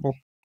possible.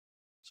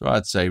 So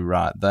I'd say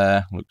right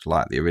there, looks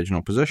like the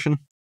original position.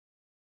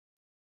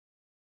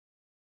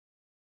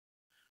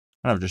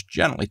 And I've just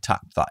gently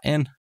tapped that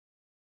in.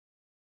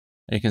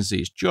 And you can see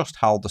it's just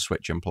held the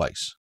switch in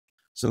place.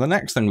 So the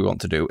next thing we want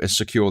to do is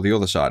secure the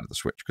other side of the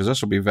switch because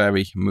this will be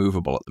very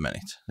movable at the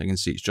minute. You can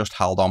see it's just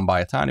held on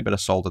by a tiny bit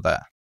of solder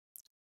there.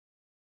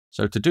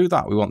 So to do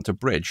that, we want to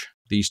bridge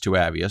these two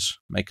areas,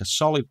 make a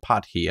solid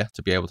pad here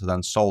to be able to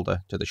then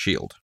solder to the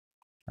shield.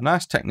 A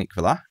nice technique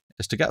for that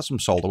is to get some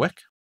solder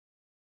wick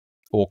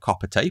or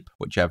copper tape,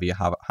 whichever you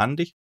have at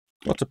handy.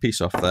 Cut a piece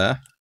off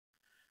there.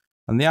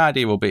 And the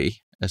idea will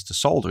be is to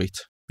solder it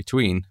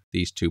between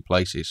these two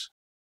places.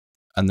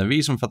 And the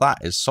reason for that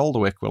is solder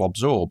wick will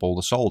absorb all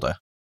the solder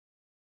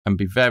and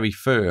be very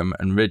firm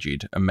and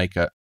rigid and make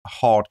a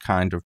hard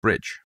kind of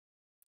bridge.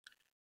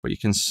 But you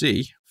can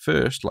see,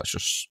 first, let's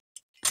just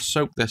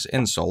soak this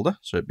in solder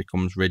so it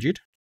becomes rigid.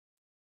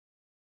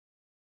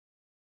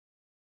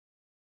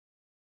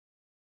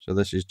 So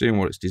this is doing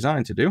what it's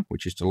designed to do,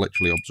 which is to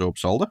literally absorb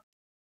solder.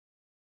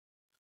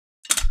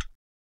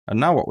 And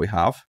now what we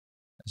have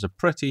is a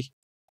pretty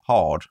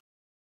hard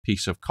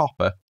piece of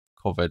copper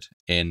covered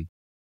in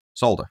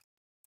solder.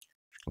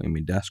 Just clean my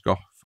desk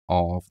off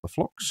of the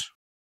flux.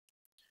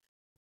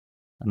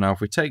 And now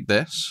if we take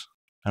this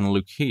and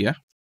look here,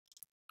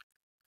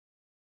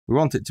 we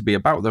want it to be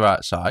about the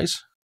right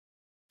size.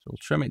 So we'll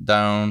trim it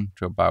down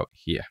to about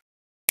here.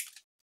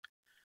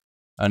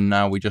 And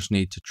now we just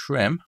need to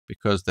trim,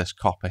 because this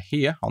copper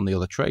here on the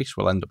other trace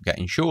will end up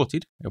getting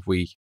shorted if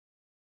we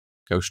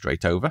go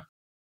straight over.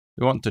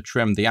 We want to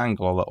trim the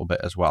angle a little bit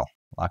as well,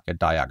 like a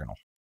diagonal.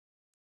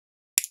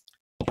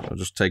 So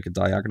just take a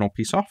diagonal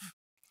piece off.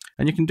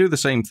 And you can do the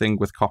same thing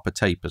with copper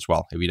tape as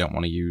well, if you don't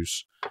want to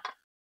use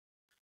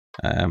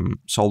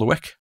solder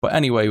wick. But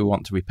anyway, we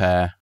want to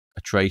repair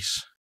a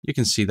trace. You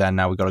can see there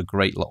now we've got a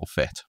great little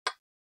fit.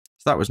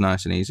 So that was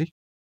nice and easy.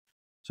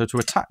 So to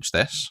attach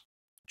this,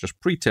 just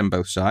pre-tin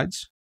both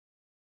sides.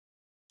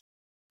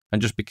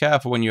 And just be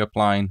careful when you're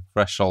applying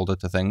fresh solder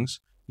to things.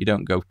 You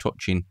don't go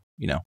touching,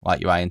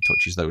 like your iron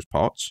touches those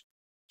parts.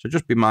 So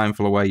just be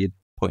mindful of where you're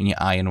putting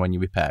your iron when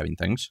you're repairing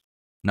things.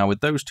 Now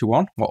with those two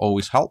on, what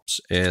always helps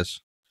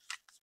is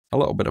a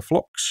little bit of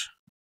flux.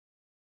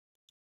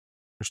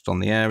 Just on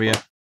the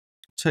area.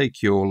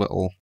 Take your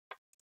little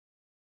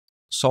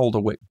solder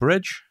wick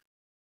bridge.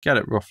 Get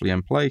it roughly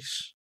in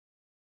place.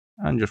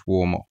 And just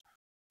warm up.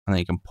 And then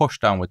you can push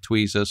down with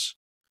tweezers.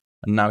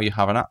 And now you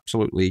have an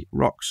absolutely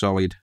rock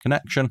solid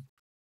connection.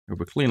 If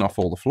we clean off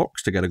all the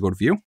flux to get a good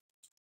view.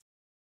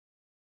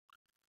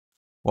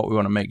 What we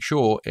want to make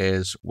sure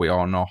is we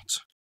are not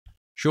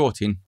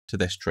shorting to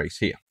this trace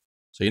here.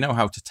 So you know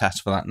how to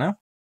test for that now.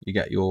 You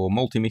get your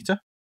multimeter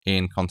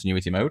in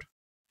continuity mode.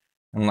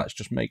 And let's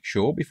just make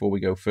sure before we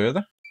go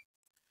further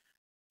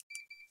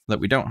that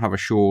we don't have a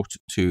short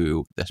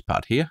to this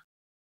pad here.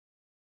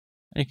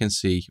 And you can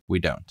see we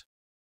don't.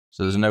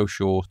 So there's no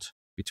short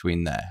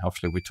between there.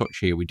 Obviously if we touch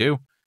here we do,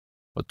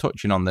 but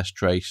touching on this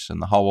trace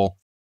and the hole,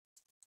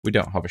 we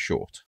don't have a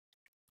short.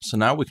 So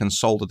now we can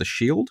solder the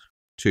shield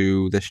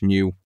to this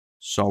new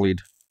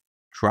solid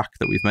track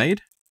that we've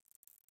made.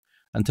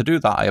 And to do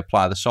that I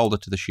apply the solder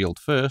to the shield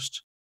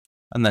first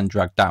and then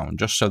drag down,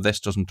 just so this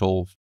doesn't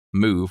all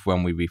move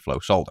when we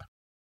reflow solder.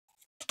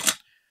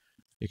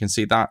 You can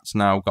see that's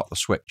now got the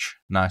switch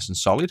nice and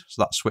solid,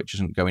 so that switch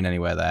isn't going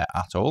anywhere there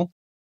at all.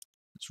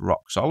 It's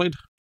rock solid.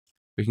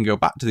 We can go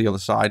back to the other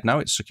side now,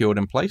 it's secured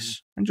in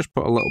place, and just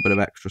put a little bit of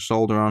extra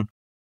solder on,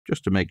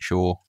 just to make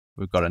sure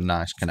we've got a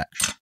nice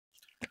connection.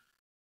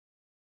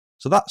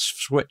 So that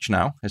switch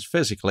now is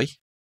physically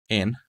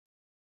in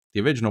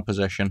the original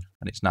position,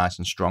 and it's nice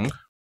and strong.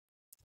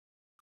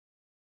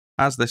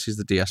 As this is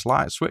the DS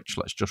Lite switch,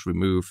 let's just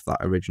remove that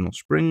original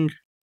spring.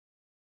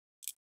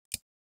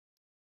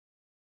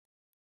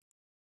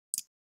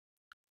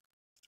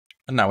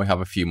 And now we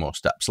have a few more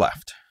steps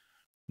left.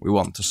 We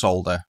want to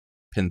solder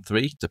pin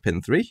 3 to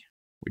pin 3,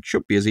 which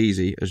should be as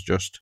easy as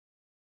just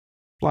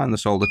applying the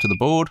solder to the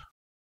board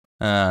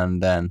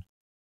and then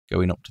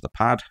going up to the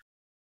pad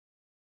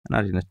and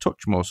adding a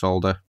touch more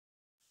solder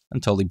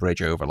until they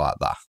bridge over like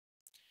that.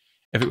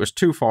 If it was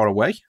too far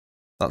away,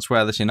 that's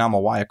where this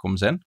enamel wire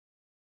comes in.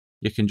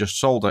 You can just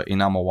solder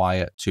enamel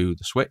wire to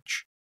the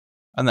switch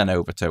and then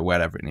over to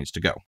wherever it needs to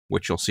go,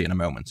 which you'll see in a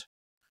moment.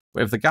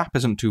 But if the gap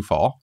isn't too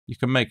far, you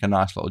can make a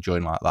nice little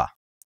join like that.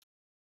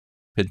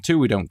 Pin 2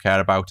 we don't care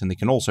about, and they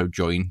can also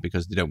join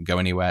because they don't go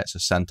anywhere, it's a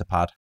center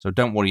pad. So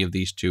don't worry if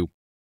these two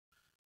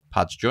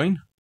pads join.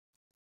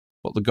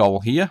 But the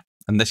goal here,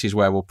 and this is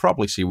where we'll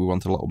probably see we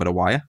want a little bit of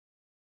wire,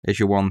 is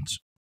you want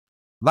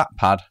that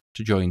pad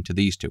to join to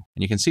these two.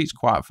 And you can see it's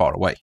quite far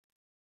away.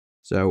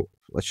 So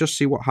let's just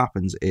see what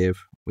happens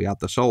if we add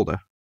the solder.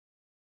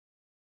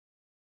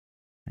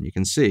 And you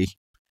can see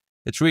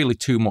it's really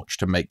too much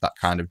to make that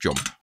kind of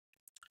jump.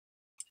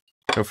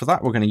 So for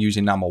that we're going to use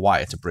enamel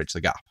wire to bridge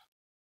the gap.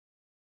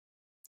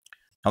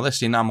 Now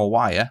this enamel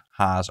wire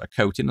has a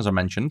coating, as I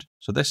mentioned,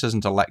 so this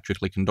isn't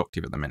electrically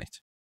conductive at the minute.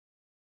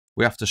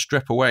 We have to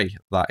strip away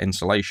that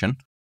insulation,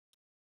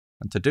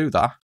 and to do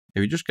that,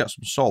 if you just get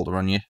some solder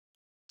on your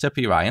tip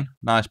of your iron,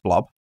 nice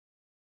blob,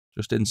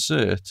 just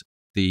insert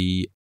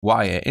the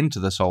wire into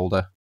the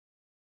solder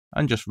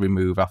and just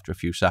remove after a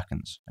few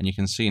seconds. And you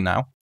can see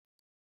now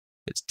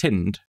it's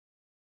tinned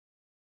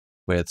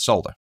with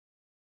solder.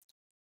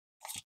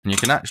 And you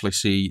can actually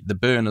see the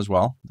burn as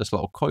well, this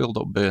little coiled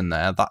up burn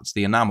there, that's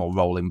the enamel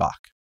rolling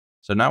back.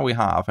 So now we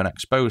have an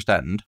exposed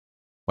end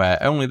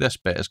where only this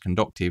bit is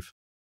conductive,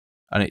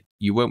 and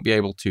you won't be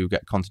able to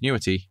get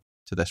continuity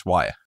to this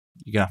wire.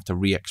 You're going to have to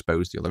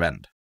re-expose the other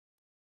end.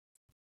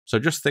 So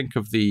just think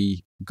of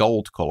the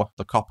gold colour,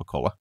 the copper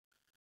colour,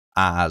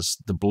 as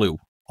the blue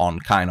on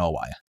Kynar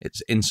wire.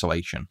 It's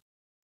insulation.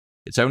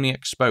 It's only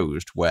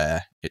exposed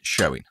where it's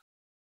showing.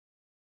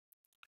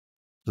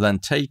 So then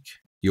take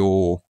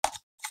your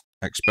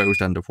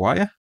exposed end of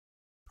wire,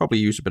 probably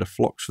use a bit of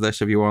flux for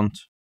this if you want,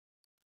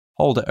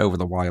 hold it over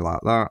the wire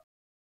like that,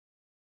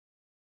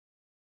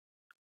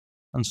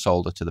 and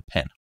solder to the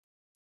pin.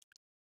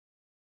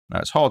 Now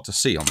it's hard to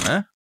see on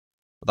there,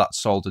 but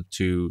that's soldered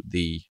to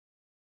the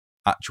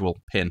actual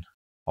pin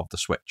of the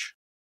switch.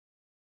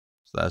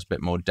 So there's a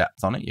bit more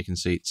depth on it. You can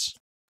see it's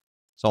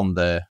on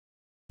the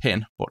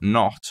pin, but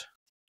not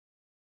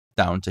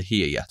down to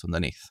here yet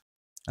underneath.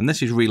 And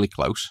this is really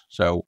close,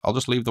 so I'll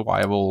just leave the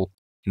wire all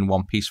in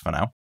one piece for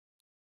now.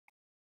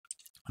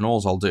 And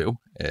all I'll do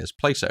is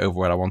place it over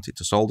where I want it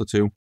to solder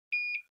to,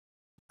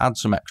 add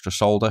some extra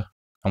solder,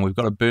 and we've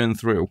got to burn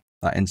through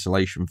that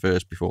insulation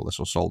first before this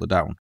will solder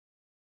down.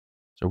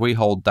 So we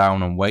hold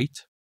down and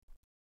wait.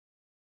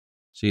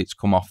 See, it's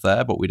come off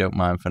there, but we don't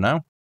mind for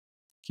now.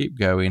 Keep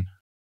going.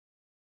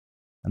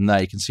 And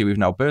there you can see we've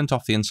now burnt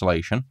off the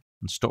insulation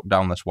and stuck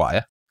down this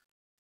wire.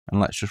 And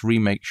let's just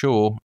remake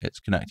sure it's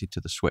connected to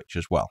the switch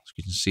as well. So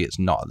you can see it's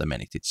not at the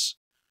minute. It's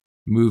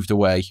moved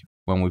away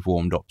when we've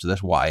warmed up to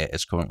this wire.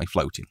 It's currently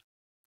floating.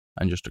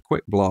 And just a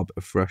quick blob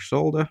of fresh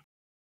solder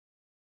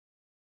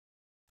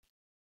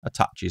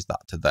attaches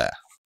that to there.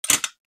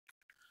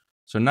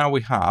 So now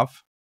we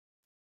have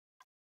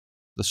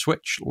the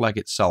switch leg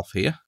itself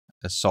here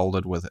is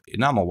soldered with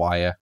enamel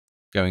wire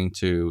going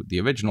to the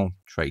original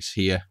trace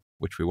here,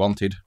 which we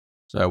wanted.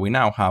 So we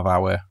now have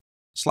our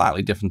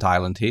slightly different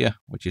island here,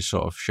 which is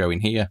sort of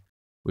showing here.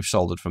 We've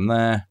soldered from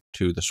there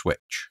to the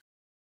switch.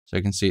 So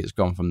you can see it's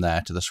gone from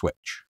there to the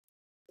switch.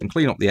 And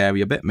clean up the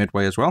area a bit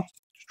midway as well.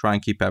 Just try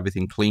and keep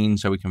everything clean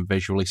so we can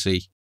visually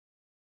see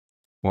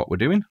what we're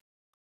doing.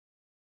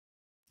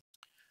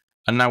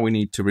 And now we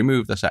need to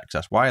remove this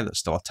excess wire that's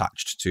still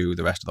attached to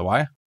the rest of the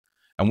wire.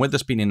 And with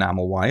this being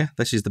enamel wire,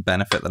 this is the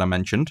benefit that I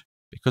mentioned.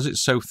 Because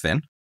it's so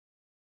thin,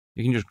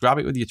 you can just grab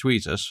it with your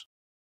tweezers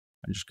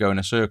and just go in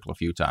a circle a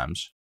few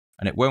times.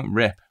 And it won't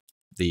rip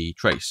the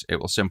trace, it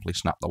will simply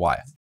snap the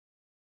wire.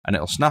 And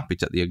it'll snap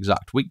it at the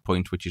exact weak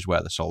point, which is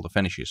where the solder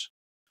finishes.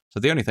 So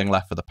the only thing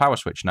left for the power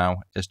switch now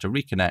is to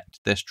reconnect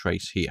this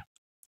trace here.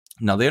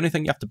 Now the only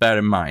thing you have to bear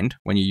in mind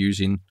when you're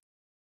using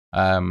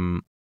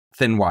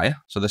thin wire,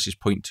 so this is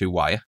 0.2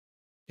 wire,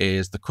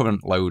 is the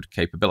current load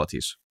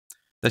capabilities.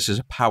 This is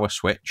a power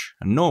switch,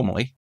 and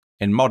normally,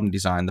 in modern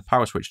design, the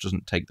power switch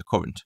doesn't take the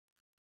current.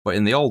 But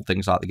in the old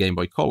things like the Game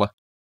Boy Color,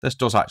 this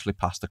does actually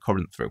pass the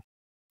current through.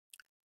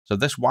 So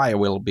this wire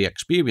will be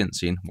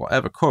experiencing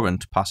whatever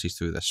current passes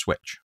through this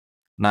switch.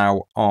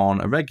 Now,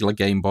 on a regular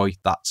Game Boy,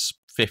 that's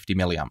 50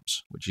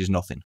 milliamps, which is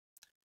nothing.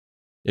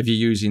 If you're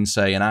using,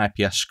 say, an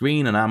IPS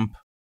screen, an amp,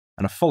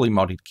 and a fully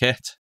modded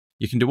kit,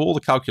 you can do all the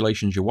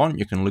calculations you want.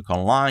 You can look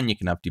online, you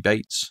can have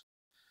debates.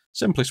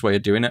 Simplest way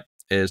of doing it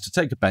is to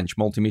take a bench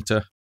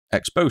multimeter,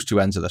 expose two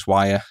ends of this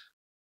wire,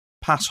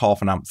 pass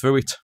half an amp through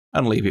it,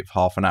 and leave it for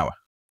half an hour.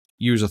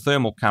 Use a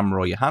thermal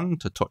camera or your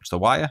hand to touch the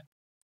wire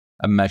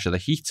and measure the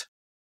heat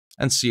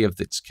and see if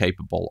it's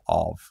capable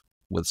of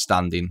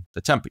withstanding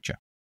the temperature.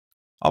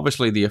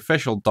 Obviously, the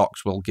official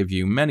docs will give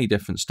you many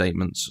different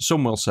statements.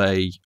 Some will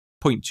say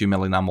 0.2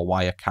 millenamel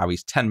wire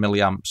carries 10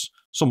 milliamps.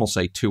 Some will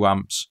say 2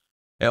 amps.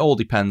 It all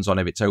depends on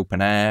if it's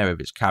open air, if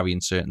it's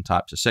carrying certain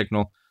types of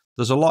signal.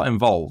 There's a lot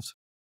involved.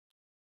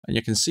 And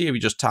you can see if you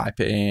just type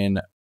it in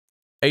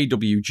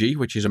AWG,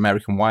 which is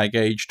American wire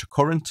gauge, to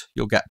current,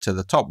 you'll get to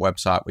the top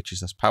website, which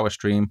is this power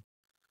stream.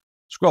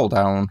 Scroll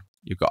down,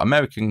 you've got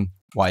American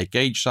wire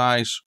gauge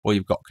size, or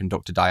you've got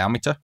conductor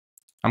diameter.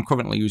 I'm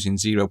currently using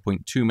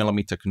 0.2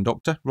 millimeter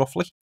conductor,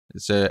 roughly.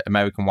 It's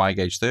American wire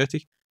gauge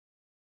 30.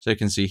 So you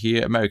can see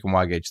here, American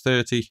wire gauge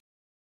 30.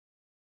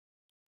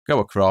 Go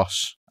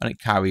across, and it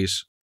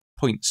carries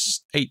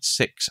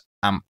 0.86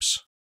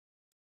 amps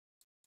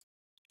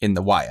in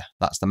the wire.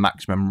 That's the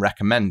maximum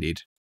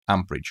recommended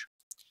amperage.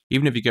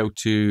 Even if you go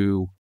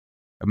to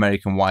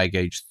American wire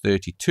gauge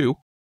 32,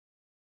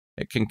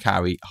 it can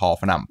carry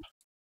half an amp.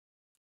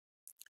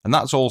 And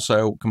that's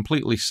also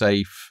completely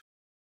safe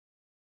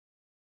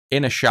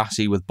in a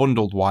chassis with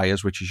bundled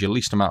wires, which is your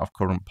least amount of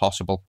current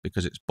possible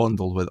because it's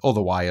bundled with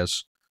other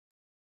wires.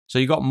 So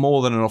you've got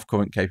more than enough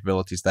current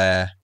capabilities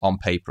there on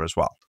paper as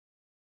well.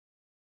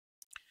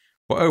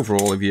 But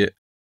overall, if you're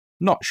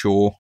not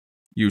sure,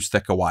 use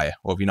thicker wire,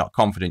 or if you're not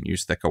confident,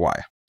 use thicker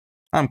wire.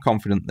 I'm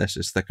confident this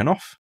is thick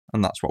enough,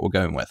 and that's what we're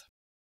going with.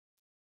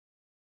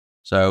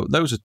 So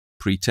those are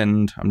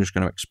pre-tinned. I'm just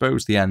going to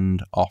expose the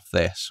end off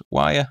this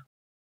wire,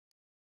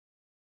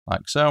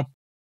 like so.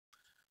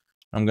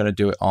 I'm going to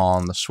do it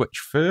on the switch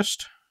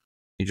first.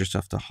 You just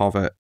have to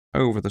hover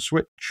over the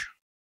switch,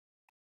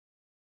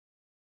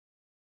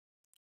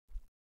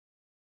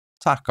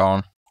 tack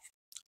on,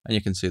 and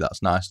you can see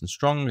that's nice and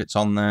strong. It's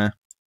on there.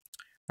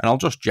 And I'll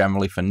just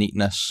generally, for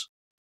neatness,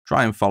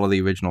 try and follow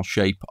the original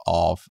shape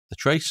of the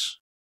trace.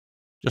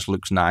 Just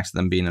looks nicer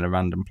than being in a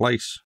random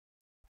place.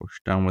 Push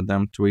down with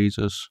them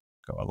tweezers,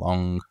 go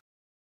along.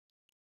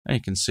 And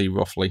you can see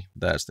roughly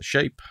there's the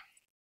shape.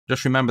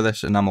 Just remember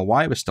this enamel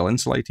wire is still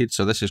insulated,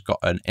 so this has got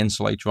an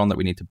insulator on that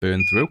we need to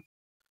burn through.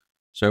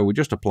 So we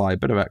just apply a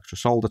bit of extra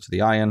solder to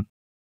the iron,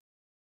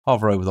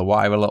 hover over the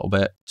wire a little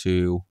bit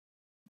to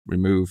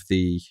remove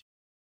the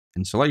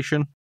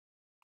insulation.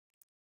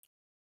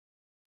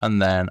 And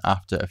then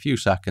after a few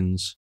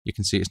seconds, you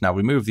can see it's now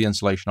removed the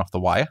insulation off the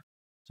wire.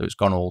 So it's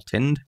gone all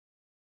tinned.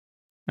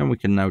 And we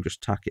can now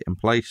just tack it in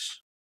place,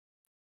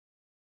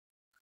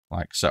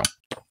 like so.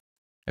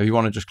 If you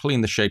want to just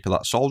clean the shape of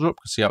that solder up,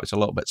 you can see how it's a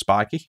little bit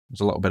spiky.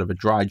 There's a little bit of a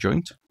dry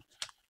joint.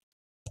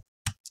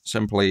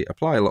 Simply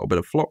apply a little bit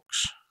of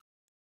flux.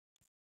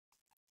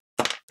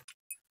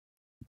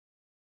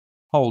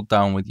 hold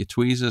down with your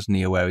tweezers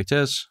near where it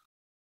is,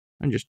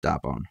 and just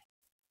dab on.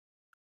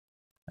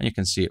 And you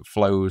can see it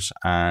flows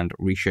and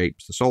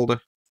reshapes the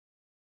solder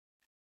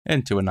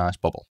into a nice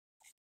bubble.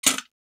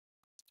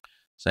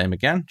 Same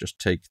again, just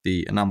take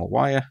the enamel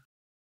wire,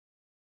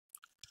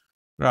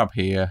 grab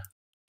here,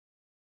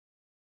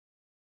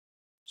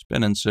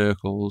 spin in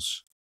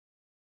circles,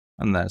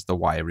 and there's the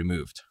wire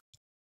removed.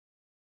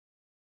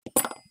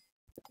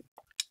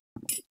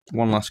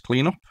 One last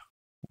cleanup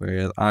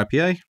with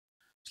IPA.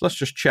 So let's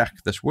just check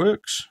this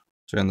works.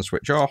 Turn the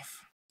switch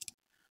off,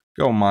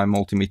 go on my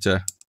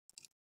multimeter,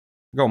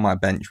 go on my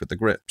bench with the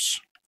grips,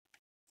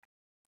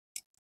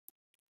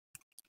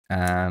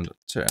 and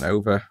turn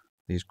over.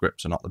 These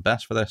grips are not the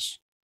best for this.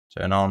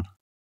 Turn on.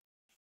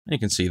 You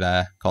can see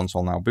there,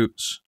 console now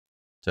boots,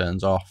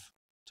 turns off,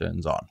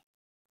 turns on.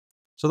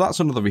 So that's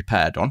another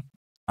repair done.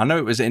 I know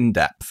it was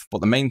in-depth, but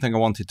the main thing I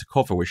wanted to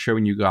cover was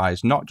showing you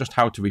guys not just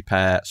how to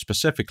repair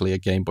specifically a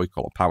Game Boy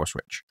Color power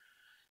switch.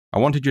 I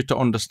wanted you to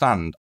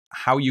understand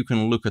how you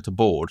can look at a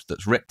board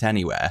that's ripped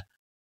anywhere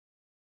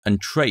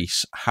and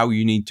trace how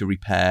you need to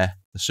repair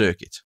the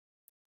circuit.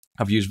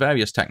 I've used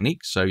various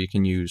techniques, so you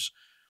can use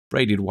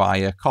braided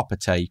wire, copper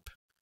tape,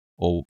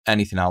 or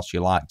anything else you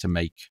like to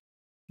make,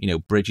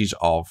 bridges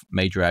of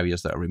major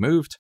areas that are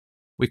removed.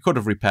 We could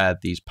have repaired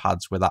these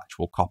pads with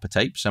actual copper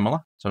tape, similar.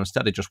 So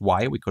instead of just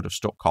wire, we could have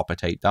stuck copper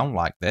tape down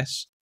like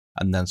this,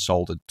 and then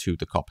soldered to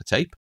the copper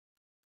tape.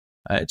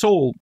 It's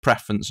all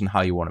preference and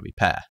how you want to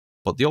repair.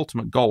 But the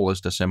ultimate goal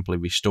is to simply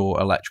restore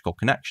electrical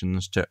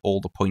connections to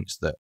all the points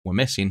that were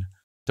missing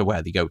to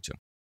where they go to.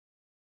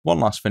 One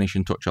last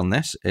finishing touch on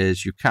this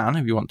is you can,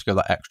 if you want to go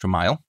that extra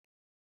mile,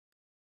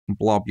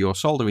 blob your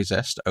solder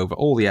resist over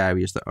all the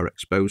areas that are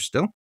exposed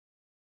still.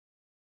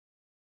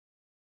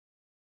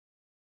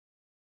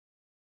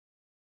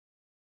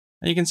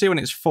 And you can see when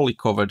it's fully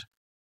covered,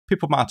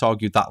 people might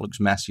argue that looks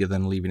messier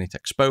than leaving it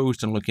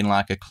exposed and looking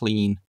like a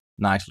clean,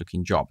 nice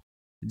looking job.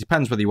 It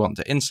depends whether you want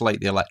to insulate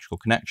the electrical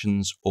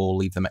connections or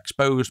leave them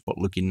exposed but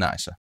looking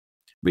nicer.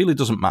 Really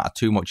doesn't matter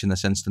too much in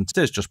this instance,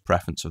 it is just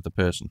preference of the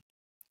person.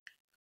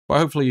 But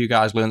hopefully you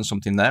guys learned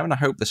something there, and I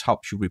hope this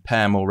helps you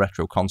repair more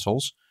retro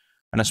consoles.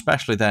 And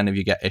especially then if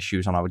you get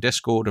issues on our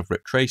Discord of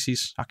ripped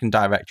traces, I can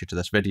direct you to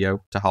this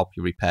video to help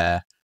you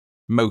repair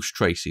most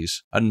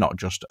traces and not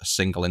just a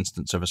single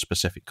instance of a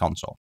specific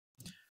console.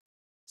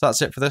 So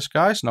that's it for this,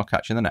 guys, and I'll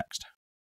catch you in the next.